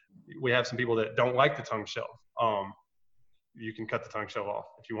 we have some people that don't like the tongue shelf. You can cut the tongue shelf off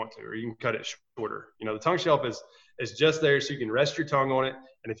if you want to, or you can cut it shorter. The tongue shelf is just there so you can rest your tongue on it.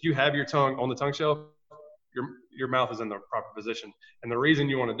 And if you have your tongue on the tongue shelf, your mouth is in the proper position. And the reason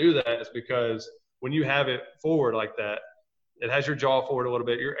you want to do that is because when you have it forward like that, it has your jaw forward a little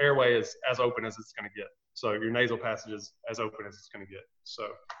bit. Your airway is as open as it's going to get. So your nasal passage is as open as it's going to get. So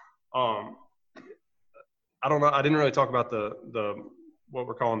I don't know. I didn't really talk about the what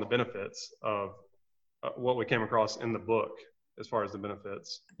we're calling the benefits of what we came across in the book as far as the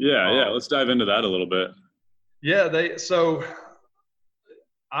benefits. Yeah. Let's dive into that a little bit. Yeah. The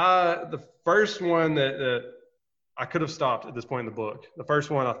first one that I could have stopped at this point in the book, the first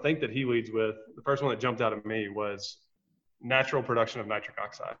one I think that he leads with, the first one that jumped out at me was natural production of nitric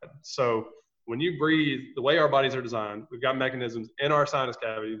oxide. So when you breathe, the way our bodies are designed, we've got mechanisms in our sinus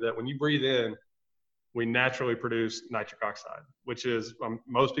cavity that when you breathe in, we naturally produce nitric oxide, which is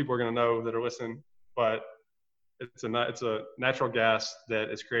most people are going to know that are listening, but it's a natural gas that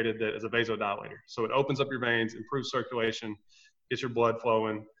is created that is a vasodilator. So it opens up your veins, improves circulation, gets your blood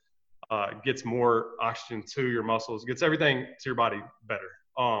flowing, gets more oxygen to your muscles, gets everything to your body better.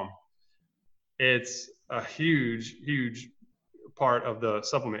 It's a huge part of the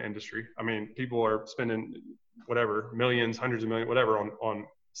supplement industry. I mean, people are spending millions, hundreds of millions, whatever on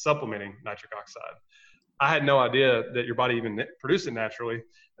supplementing nitric oxide. I had no idea that your body even produced it naturally.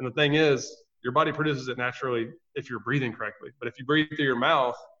 And the thing is, your body produces it naturally if you're breathing correctly. But if you breathe through your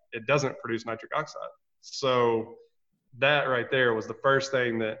mouth, it doesn't produce nitric oxide. So that right there was the first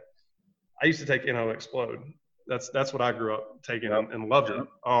thing that I used to take NO-Xplode. That's what I grew up taking and loved it.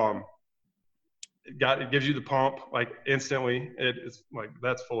 It gives you the pump like instantly. It's like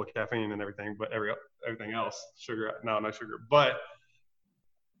that's full of caffeine and everything, but everything else, sugar, no sugar. But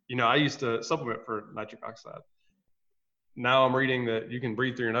I used to supplement for nitric oxide. Now I'm reading that you can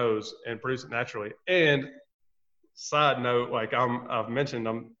breathe through your nose and produce it naturally. And side note, like I've mentioned,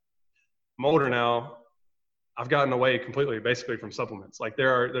 I'm older now. I've gotten away completely, basically, from supplements. Like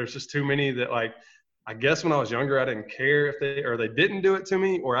there's just too many that, like, I guess when I was younger, I didn't care if they didn't do it to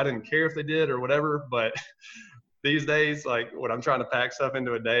me, or I didn't care if they did or whatever. But these days, like when I'm trying to pack stuff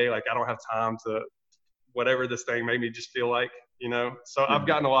into a day, like I don't have time to whatever this thing made me just feel like, So I've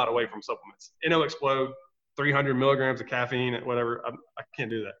gotten a lot away from supplements. NO-Xplode, 300 milligrams of caffeine, whatever. I can't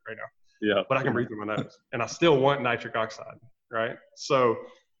do that right now. Yeah. But I can breathe through my nose, and I still want nitric oxide, right? So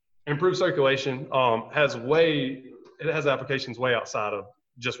improved circulation it has applications way outside of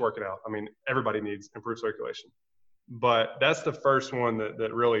just working out. I mean, everybody needs improved circulation. But that's the first one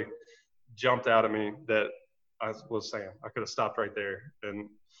that really jumped out at me that I was saying. I could have stopped right there and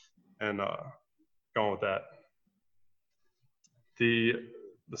gone with that. The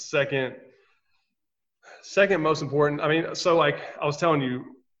second most important, I mean, so like I was telling you,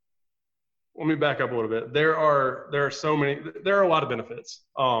 let me back up a little bit. There are a lot of benefits.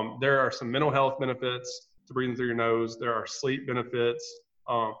 There are some mental health benefits to breathing through your nose. There are sleep benefits.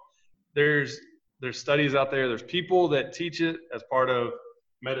 There's studies out there. There's people that teach it as part of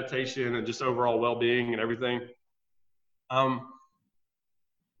meditation and just overall well-being and everything. I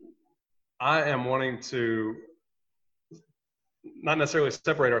am wanting to not necessarily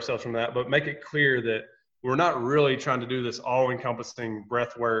separate ourselves from that, but make it clear that we're not really trying to do this all-encompassing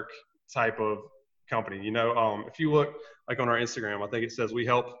breath work type of company. If you look like on our Instagram, I think it says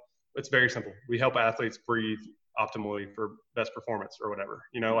it's very simple. We help athletes breathe optimally for best performance or whatever,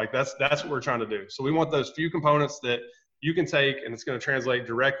 like that's what we're trying to do. So we want those few components that you can take and it's going to translate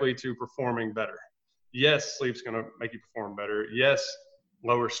directly to performing better. Yes, sleep's going to make you perform better. Yes,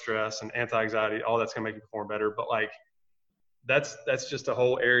 lower stress and anti-anxiety, all that's going to make you perform better. But like, that's just a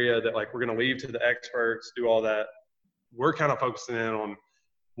whole area that like we're going to leave to the experts, do all that. We're kind of focusing in on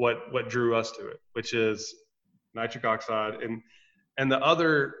what drew us to it, which is nitric oxide. And the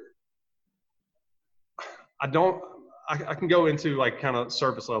other, I can go into like kind of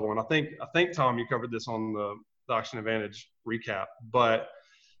surface level. And I think Tom, you covered this on the Oxygen Advantage recap, but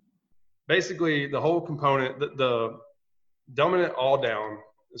basically the whole component, the dumbing it all down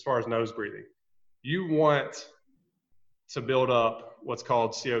as far as nose breathing, you want to build up what's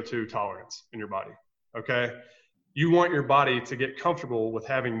called CO2 tolerance in your body. Okay. You want your body to get comfortable with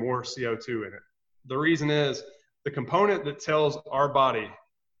having more CO2 in it. The reason is the component that tells our body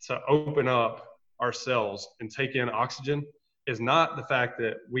to open up our cells and take in oxygen is not the fact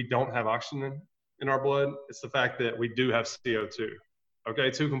that we don't have oxygen in our blood. It's the fact that we do have CO2. Okay.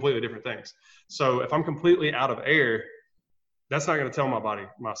 Two completely different things. So if I'm completely out of air, that's not going to tell my body,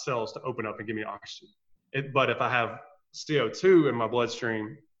 my cells to open up and give me oxygen. But if I have CO2 in my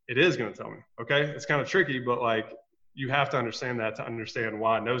bloodstream, it is going to tell me. Okay. It's kind of tricky, but like you have to understand that to understand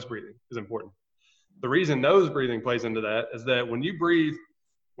why nose breathing is important. The reason nose breathing plays into that is that when you breathe,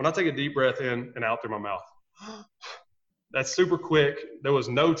 when I take a deep breath in and out through my mouth, that's super quick. There was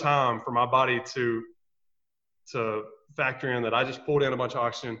no time for my body to to factor in that I just pulled in a bunch of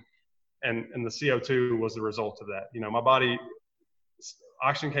oxygen, and the CO2 was the result of that. You know, my body,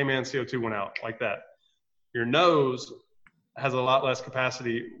 oxygen came in, CO2 went out, like that. Your nose has a lot less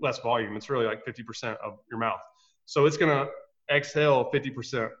capacity, less volume. It's really like 50% of your mouth. So it's going to exhale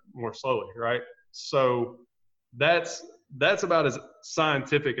 50% more slowly, right? So that's about as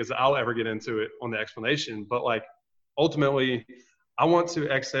scientific as I'll ever get into it on the explanation. But like, ultimately, I want to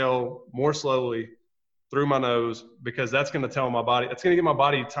exhale more slowly through my nose, because that's going to tell my body, it's going to give my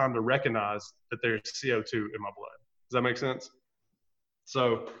body time to recognize that there's CO2 in my blood. Does that make sense?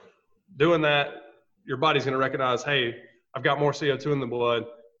 So doing that, your body's going to recognize, hey, I've got more CO2 in the blood.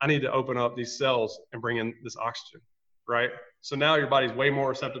 I need to open up these cells and bring in this oxygen, right? So now your body's way more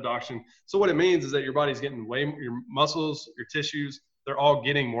receptive to oxygen. So what it means is that your body's getting your muscles, your tissues, they're all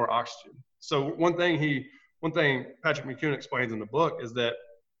getting more oxygen. So one thing Patrick McKeown explains in the book is that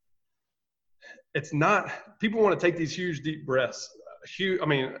it's not, people want to take these huge, deep breaths. I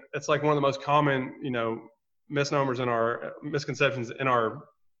mean, it's like one of the most common, misnomers misconceptions in our,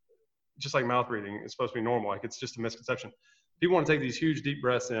 just like mouth breathing, it's supposed to be normal. Like, it's just a misconception. People want to take these huge, deep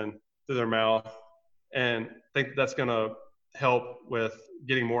breaths in through their mouth and think that that's going to help with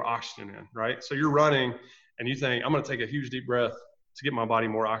getting more oxygen in, right? So you're running and you think, I'm going to take a huge, deep breath to get my body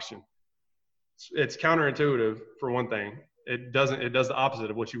more oxygen. It's counterintuitive, for one thing. It does the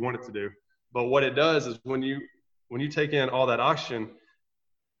opposite of what you want it to do. But what it does is when you take in all that oxygen,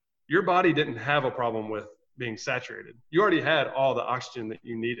 your body didn't have a problem with being saturated. You already had all the oxygen that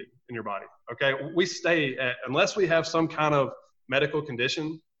you needed in your body. Okay. We stay at, unless we have some kind of medical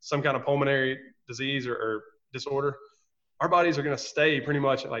condition, some kind of pulmonary disease or disorder, our bodies are going to stay pretty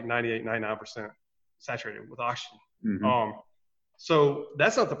much at like 98, 99% saturated with oxygen. Mm-hmm. So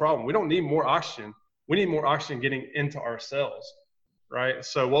that's not the problem. We don't need more oxygen. We need more oxygen getting into our cells, right?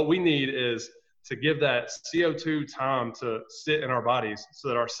 So what we need is to give that CO2 time to sit in our bodies so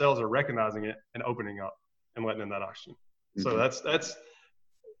that our cells are recognizing it and opening up and letting in that oxygen. Mm-hmm. So that's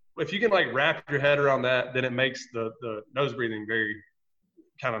if you can like wrap your head around that, then it makes the nose breathing very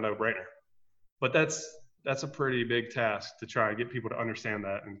kind of no-brainer. But that's a pretty big task to try and get people to understand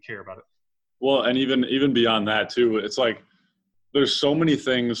that and care about it. Well, and even beyond that too, it's like there's so many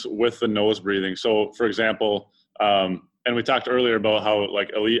things with the nose breathing. So for example, and we talked earlier about how like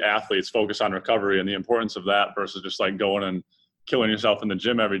elite athletes focus on recovery and the importance of that versus just like going and killing yourself in the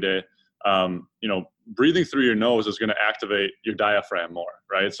gym every day. Breathing through your nose is going to activate your diaphragm more,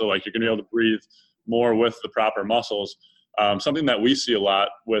 right? So like you're going to be able to breathe more with the proper muscles. Something that we see a lot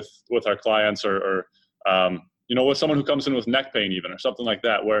with our clients or with someone who comes in with neck pain even or something like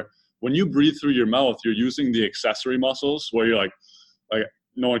that, where when you breathe through your mouth, you're using the accessory muscles where you're like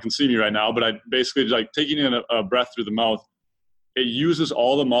no one can see me right now, but I basically like taking in a breath through the mouth. It uses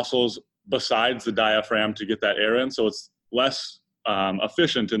all the muscles besides the diaphragm to get that air in. So it's less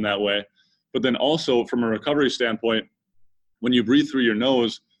efficient in that way. But then also from a recovery standpoint, when you breathe through your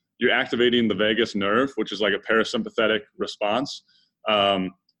nose, you're activating the vagus nerve, which is like a parasympathetic response.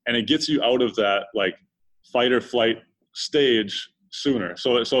 And it gets you out of that like fight or flight stage sooner.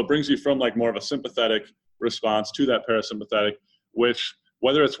 So it brings you from like more of a sympathetic response to that parasympathetic, which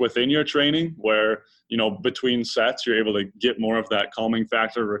whether it's within your training where, between sets, you're able to get more of that calming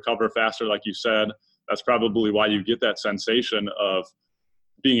factor, recover faster, like you said, that's probably why you get that sensation of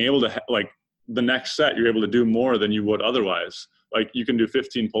being able to like the next set, you're able to do more than you would otherwise. Like you can do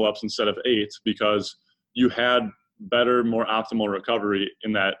 15 pull-ups instead of 8 because you had better, more optimal recovery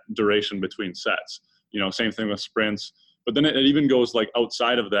in that duration between sets. Same thing with sprints. But then it even goes like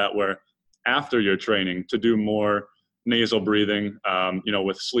outside of that where after your training to do more nasal breathing,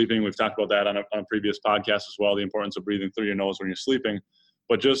 with sleeping. We've talked about that on a previous podcast as well, the importance of breathing through your nose when you're sleeping.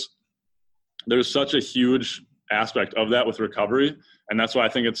 But just there's such a huge aspect of that with recovery. And that's why I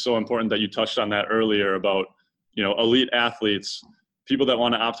think it's so important that you touched on that earlier about, elite athletes, people that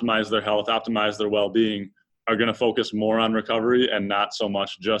want to optimize their health, optimize their well-being are going to focus more on recovery and not so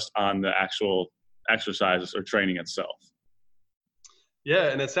much just on the actual exercises or training itself. Yeah.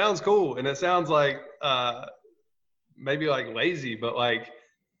 And it sounds cool. And it sounds like, maybe like lazy, but like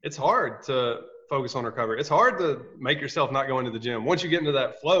it's hard to focus on recovery. It's hard to make yourself not go into the gym once you get into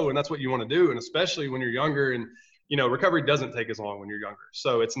that flow, and that's what you want to do. And especially when you're younger and, recovery doesn't take as long when you're younger.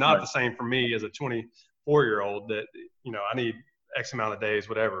 So it's not the same for me as a 24-year-old that, I need X amount of days,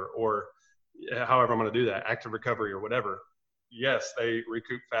 whatever, or however I'm going to do that, active recovery or whatever. Yes, they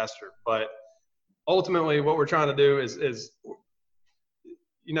recoup faster, but ultimately what we're trying to do is it's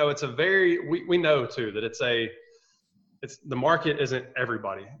a very, we know too that it's the market isn't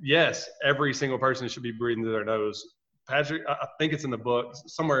everybody. Yes, every single person should be breathing through their nose. Patrick, I think it's in the book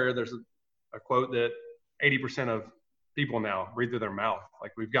somewhere. There's a quote that 80% of people now breathe through their mouth.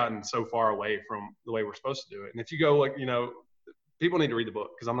 Like, we've gotten so far away from the way we're supposed to do it. And if you go, like, people need to read the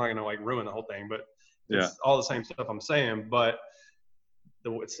book, because I'm not going to like ruin the whole thing, but it's all the same stuff I'm saying. But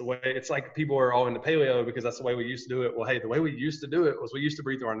it's the way, it's like people are all into paleo because that's the way we used to do it. Well, hey, the way we used to do it was we used to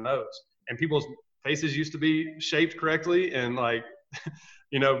breathe through our nose, and people's faces used to be shaped correctly. And like,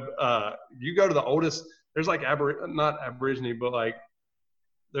 you go to the oldest, there's like not Aborigine, but like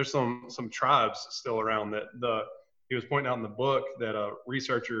there's some tribes still around that he was pointing out in the book that a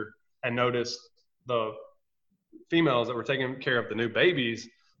researcher had noticed the females that were taking care of the new babies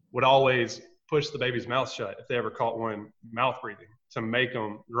would always push the baby's mouth shut if they ever caught one mouth breathing, to make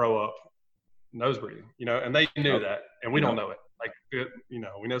them grow up nose breathing, and they knew that, and we don't know it. Like,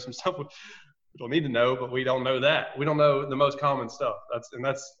 we know some stuff we don't need to know, but we don't know that. We don't know the most common stuff.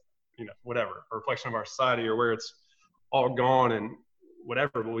 That's whatever, a reflection of our society or where it's all gone and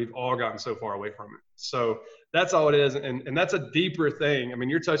whatever, but we've all gotten so far away from it. So that's all it is. And that's a deeper thing. I mean,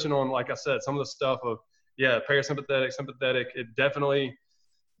 you're touching on, like I said, some of the stuff of, parasympathetic, sympathetic. It definitely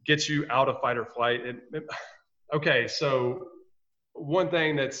gets you out of fight or flight. Okay, so one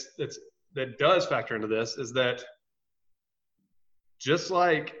thing that does factor into this is that just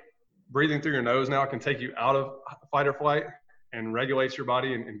like breathing through your nose now can take you out of fight or flight and regulates your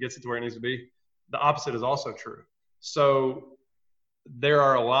body and gets it to where it needs to be, the opposite is also true. So there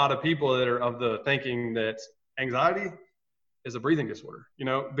are a lot of people that are of the thinking that anxiety is a breathing disorder,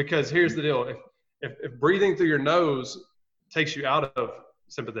 because here's the deal. If breathing through your nose takes you out of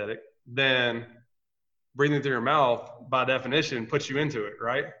sympathetic, then breathing through your mouth by definition puts you into it,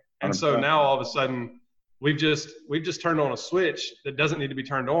 right? And 100%. So now all of a sudden we've just turned on a switch that doesn't need to be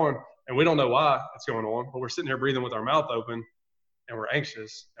turned on, and we don't know why it's going on, but we're sitting here breathing with our mouth open and we're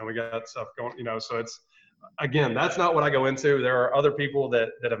anxious and we got stuff going, so it's, again, that's not what I go into. There are other people that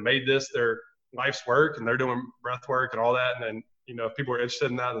have made this their life's work, and they're doing breath work and all that. And then, if people are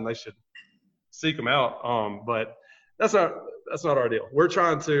interested in that, then they should seek them out. But that's not our deal.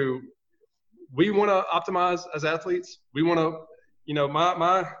 We want to optimize as athletes. We want to,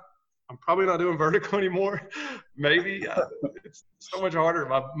 I'm probably not doing vertical anymore. Maybe it's so much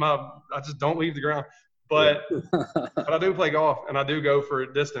harder. I just don't leave the ground, but I do play golf, and I do go for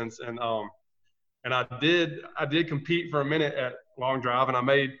distance. And I did compete for a minute at long drive, and I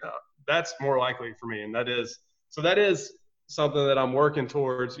made, that's more likely for me. And that is something that I'm working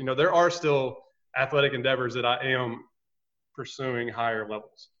towards. There are still athletic endeavors that I am pursuing higher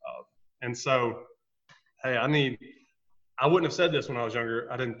levels of. And so, hey, I wouldn't have said this when I was younger.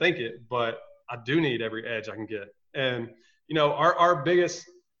 I didn't think it, but I do need every edge I can get. And, our biggest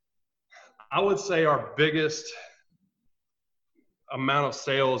amount of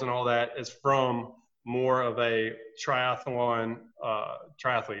sales and all that is from more of a triathlete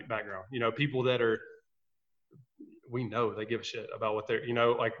background. People that we know they give a shit about what they're,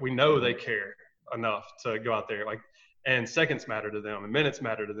 we know they care enough to go out there, and seconds matter to them and minutes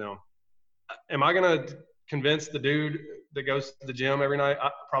matter to them. Am I going to convince the dude that goes to the gym every night?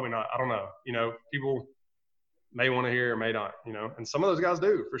 Probably not. I don't know. People may want to hear or may not, and some of those guys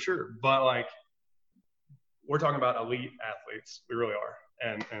do for sure. But we're talking about elite athletes. We really are.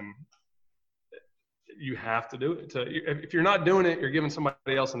 And you have to do it. If you're not doing it, you're giving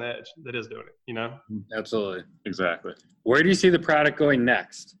somebody else an edge that is doing it, Absolutely. Exactly. Where do you see the product going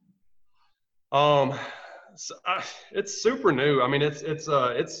next? It's super new. I mean,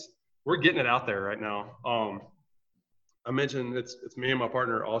 we're getting it out there right now. I mentioned it's me and my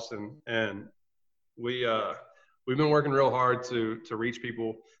partner, Austin, and we've been working real hard to reach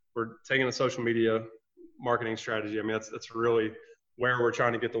people. We're taking a social media marketing strategy. I mean, that's really where we're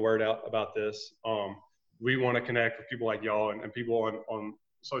trying to get the word out about this. We want to connect with people like y'all and people on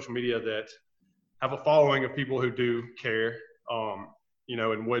social media that have a following of people who do care,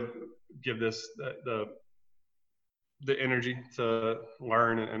 and would give this the energy to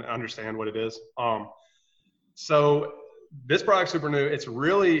learn and understand what it is. So this product's super new. It's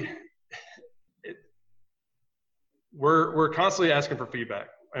really, we're constantly asking for feedback,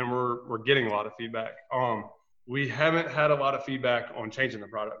 and we're getting a lot of feedback. We haven't had a lot of feedback on changing the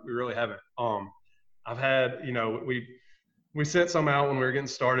product. We really haven't. I've had, we sent some out when we were getting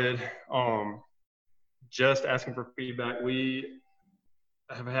started, just asking for feedback. We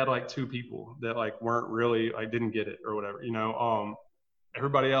have had 2 people that weren't really, didn't get it or whatever,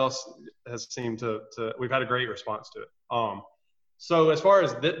 everybody else has seemed to we've had a great response to it. So as far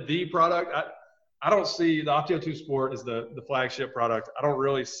as the product, I don't see the Optio 2 Sport is the flagship product. I don't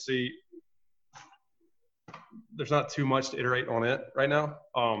really see, there's not too much to iterate on it right now.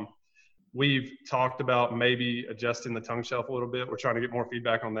 We've talked about maybe adjusting the tongue shelf a little bit. We're trying to get more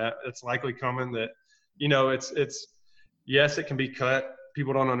feedback on that. It's likely coming that it's yes, it can be cut.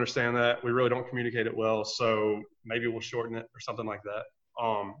 People don't understand that. We really don't communicate it well. So maybe we'll shorten it or something like that.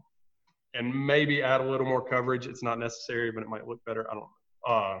 And maybe add a little more coverage. It's not necessary, but it might look better. I don't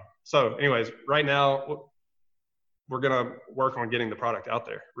know. So anyways, right now we're going to work on getting the product out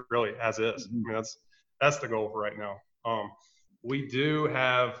there really as is. I mean, that's the goal for right now. We do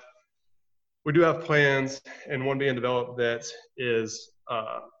have plans, and one being developed that is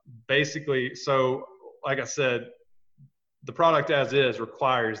basically, so like I said, the product as is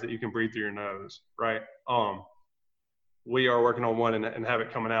requires that you can breathe through your nose, right? We are working on one and have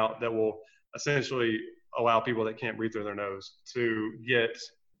it coming out that will essentially allow people that can't breathe through their nose to get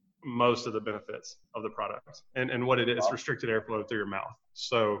most of the benefits of the product. And what it is, restricted airflow through your mouth.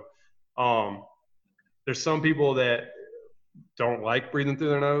 So there's some people that don't like breathing through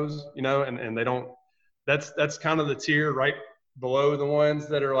their nose, and they don't, that's kind of the tier right below the ones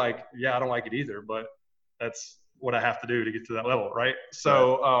that are like, yeah, I don't like it either, but that's what I have to do to get to that level, right?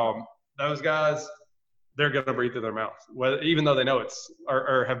 So those guys, they're going to breathe through their mouth, even though they know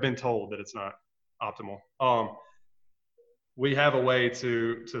or have been told that it's not optimal. We have a way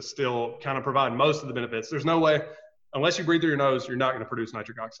to still kind of provide most of the benefits. There's no way, unless you breathe through your nose, you're not going to produce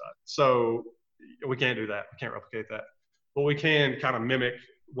nitric oxide. So we can't do that. We can't replicate that. But we can kind of mimic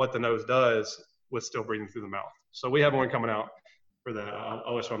what the nose does with still breathing through the mouth. So we have one coming out for that.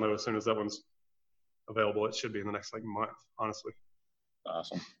 I'll let y'all know as soon as that one's available. It should be in the next month, honestly.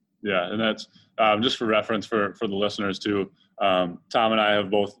 Awesome. Yeah, and that's just for reference for the listeners too. Tom and I have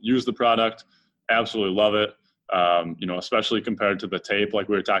both used the product, absolutely love it. Especially compared to the tape, like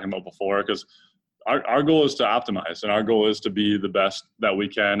we were talking about before, because our goal is to optimize, and our goal is to be the best that we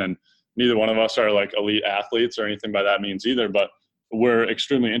can. And neither one of us are like elite athletes or anything by that means either, but we're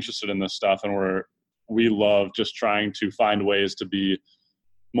extremely interested in this stuff, and we love just trying to find ways to be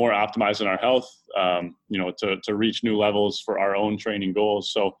more optimized in our health, to reach new levels for our own training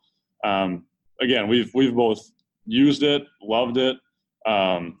goals. So again, we've both used it, loved it,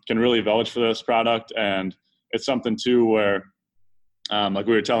 can really vouch for this product. And it's something too where, like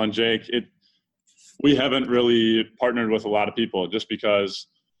we were telling Jake, we haven't really partnered with a lot of people just because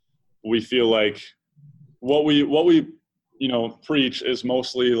we feel like what we preach is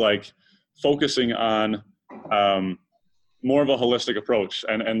mostly like focusing on more of a holistic approach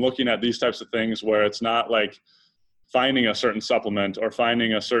and looking at these types of things where it's not like finding a certain supplement or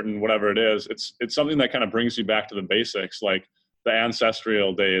finding a certain whatever it is. It's something that kind of brings you back to the basics, like the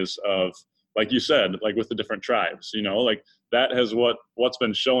ancestral days of, like you said, like with the different tribes, like that has what's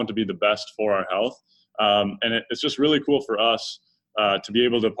been shown to be the best for our health. And it's just really cool for us to be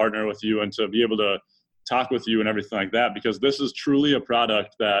able to partner with you and to be able to talk with you and everything like that, because this is truly a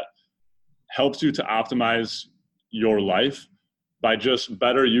product that helps you to optimize your life by just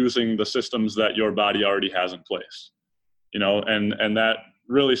better using the systems that your body already has in place, and that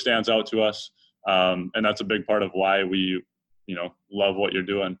really stands out to us. And that's a big part of why we, love what you're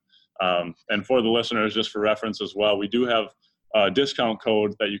doing. And for the listeners, just for reference as well, we do have a discount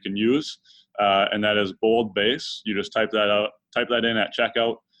code that you can use, and that is Bold Base. You just type that in at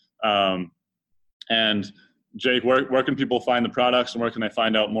checkout. And Jake, where can people find the products, and where can they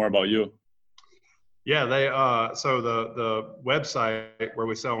find out more about you? Yeah, so the website where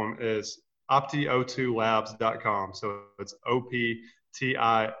we sell them is opti02labs.com. So it's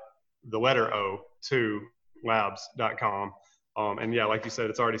OPTI, the letter O, 2 labs.com. And yeah, like you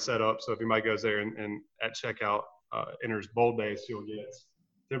said, it's already set up. So if anybody goes there and at checkout enters Bold Base, you'll get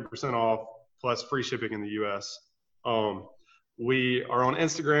 10% off plus free shipping in the US. We are on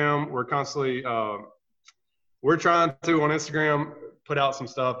Instagram. We're constantly, we're trying to on Instagram put out some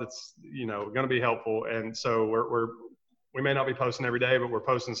stuff that's, going to be helpful. And so we may not be posting every day, but we're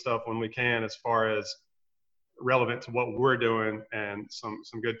posting stuff when we can as far as relevant to what we're doing and some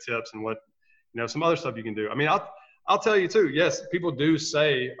good tips and what, some other stuff you can do. I mean, I'll tell you too. Yes, people do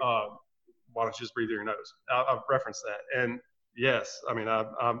say, why don't you just breathe through your nose? I've referenced that. And yes, I mean, I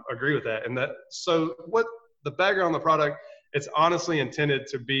agree with that. And so what the background on the product, it's honestly intended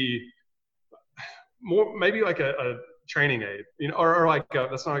to be more, maybe like a training aid, or like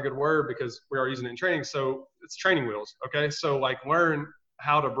that's not a good word because we are using it in training. So it's training wheels. Okay. So like learn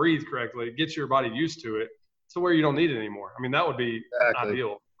how to breathe correctly, get your body used to it to where you don't need it anymore. I mean, that would be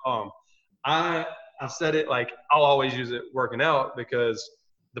ideal. I've said it, like I'll always use it working out because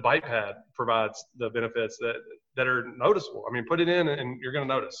the bike pad provides the benefits that are noticeable. I mean, put it in and you're going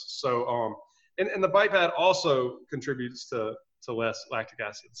to notice. So, and the bike pad also contributes to less lactic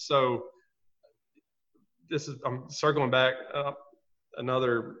acid. So I'm circling back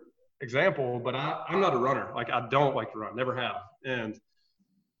another example, but I'm not a runner. Like I don't like to run, never have. And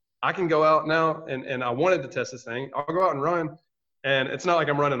I can go out now and I wanted to test this thing. I'll go out and run, and it's not like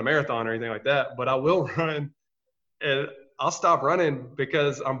I'm running a marathon or anything like that, but I will run, and I'll stop running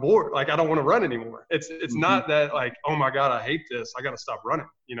because I'm bored. Like, I don't want to run anymore. It's not that like, oh my God, I hate this, I got to stop running,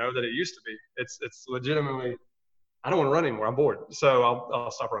 that it used to be. It's legitimately, I don't want to run anymore. I'm bored. So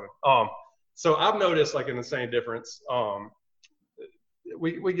I'll stop running. So I've noticed like an insane difference.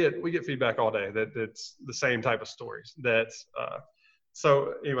 We get feedback all day that it's the same type of stories.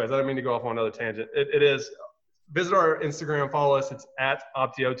 So anyways, I don't mean to go off on another tangent. It is, visit our Instagram, follow us. It's at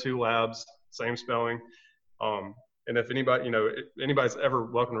Optio2 Labs, same spelling. And if anybody, anybody's ever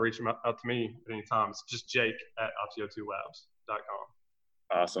welcome to reach out to me at any time, it's just Jake at optio2labs.com.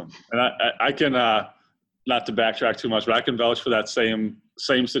 Awesome. And I can, not to backtrack too much, but I can vouch for that same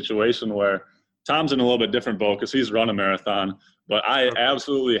situation where Tom's in a little bit different boat because he's run a marathon, but I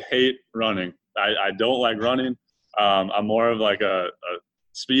absolutely hate running. I don't like running. I'm more of like a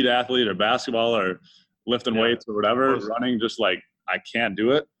speed athlete or basketball or lifting weights or whatever. Running, just like, I can't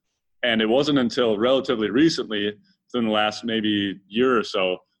do it. And it wasn't until relatively recently, within the last maybe year or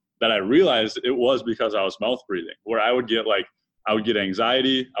so, that I realized it was because I was mouth breathing, where I would get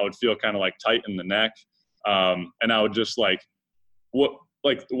anxiety. I would feel kind of like tight in the neck. And I would just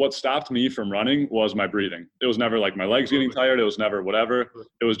what stopped me from running was my breathing. It was never like my legs getting tired. It was never whatever.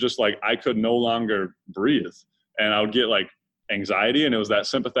 It was just like I could no longer breathe. And I would get like anxiety. And it was that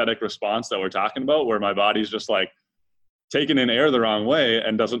sympathetic response that we're talking about, where my body's just like taking in air the wrong way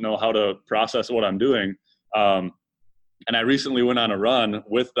and doesn't know how to process what I'm doing. And I recently went on a run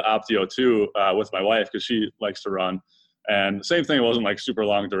with the Optio 2 with my wife, because she likes to run. And same thing, it wasn't like super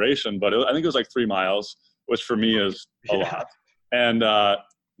long duration, but I think it was like 3 miles, which for me is a lot. And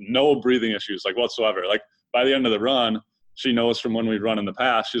no breathing issues like whatsoever. Like by the end of the run, she knows from when we'd run in the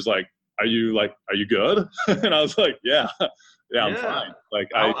past, she's like, are you good? And I was like, yeah, I'm fine. Like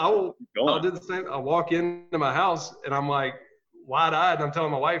I'll do the same. I'll walk into my house and I'm like wide eyed. And I'm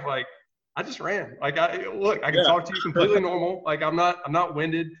telling my wife, like, I just ran. Like, I can talk to you completely normal. Like, I'm not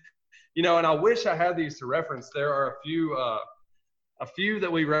winded, and I wish I had these to reference. There are a few that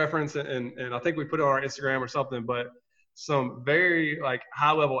we reference and I think we put it on our Instagram or something, but some very like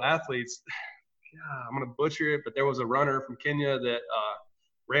high level athletes, I'm going to butcher it, but there was a runner from Kenya that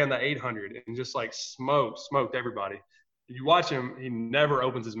ran the 800 and just like smoked everybody. You watch him, he never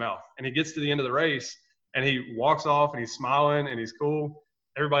opens his mouth, and he gets to the end of the race and he walks off and he's smiling and he's cool.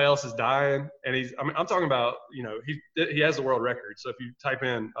 Everybody else is dying, and I'm talking about, he has the world record. So if you type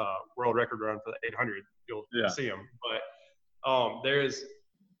in world record run for the 800, you'll see him. But there's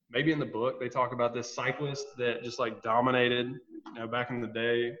maybe in the book they talk about this cyclist that just like dominated, back in the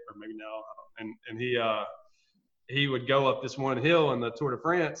day, or maybe now, and he would go up this one hill in the Tour de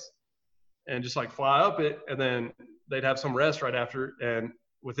France and just like fly up it, and then they'd have some rest right after, and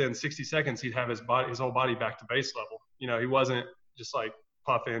within 60 seconds he'd have his whole body back to base level. He wasn't just like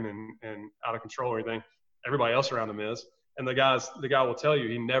puffing and out of control or anything. Everybody else around him is. And the guy will tell you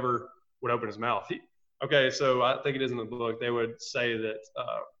he never would open his mouth. So I think it is in the book. They would say that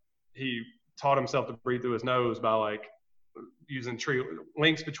he taught himself to breathe through his nose by like using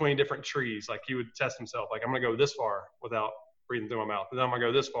links between different trees. Like he would test himself, like, I'm going to go this far without breathing through my mouth, and then I'm going to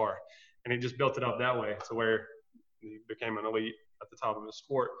go this far. And he just built it up that way to where he became an elite at the top of his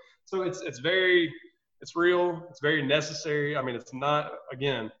sport. So it's real. It's very necessary. I mean, it's not,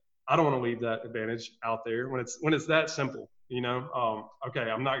 again, I don't want to leave that advantage out there when it's that simple, okay,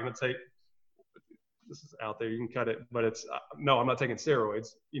 I'm not going to take, this is out there, you can cut it, but no, I'm not taking steroids,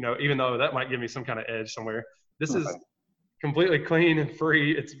 even though that might give me some kind of edge somewhere. This is completely clean and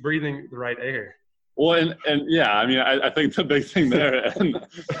free. It's breathing the right air. Well, and yeah, I mean, I think the big thing there,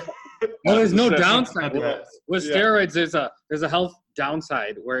 well, there's no downside to this. With steroids, there's a health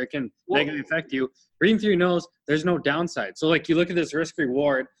downside where it can negatively affect you. Breathing through your nose, there's no downside. So like you look at this risk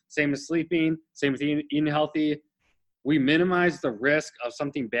reward, same as sleeping, same with eating healthy. We minimize the risk of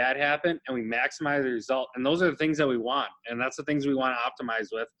something bad happen and we maximize the result. And those are the things that we want. And that's the things we want to optimize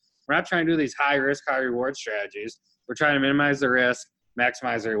with. We're not trying to do these high risk, high reward strategies. We're trying to minimize the risk,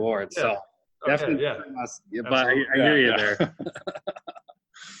 maximize the reward. Yeah. So definitely, but I hear you there.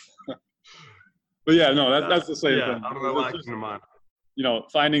 But yeah, no, that's the same thing. I don't know why I came to mind.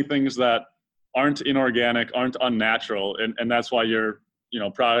 Finding things that aren't inorganic, aren't unnatural, and that's why your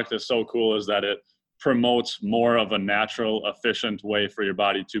product is so cool, is that it promotes more of a natural, efficient way for your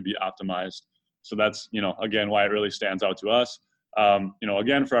body to be optimized. So that's again why it really stands out to us.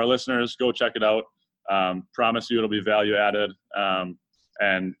 Again, for our listeners, go check it out. Promise you it'll be value added,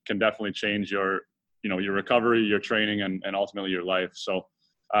 and can definitely change your recovery, your training, and ultimately your life. So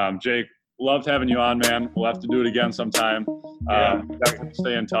Jake, loved having you on, man. We'll have to do it again sometime. Definitely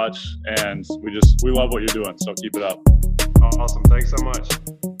stay in touch, and we love what you're doing, so keep it up. Awesome. Thanks so much.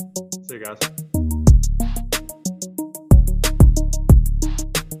 See you guys.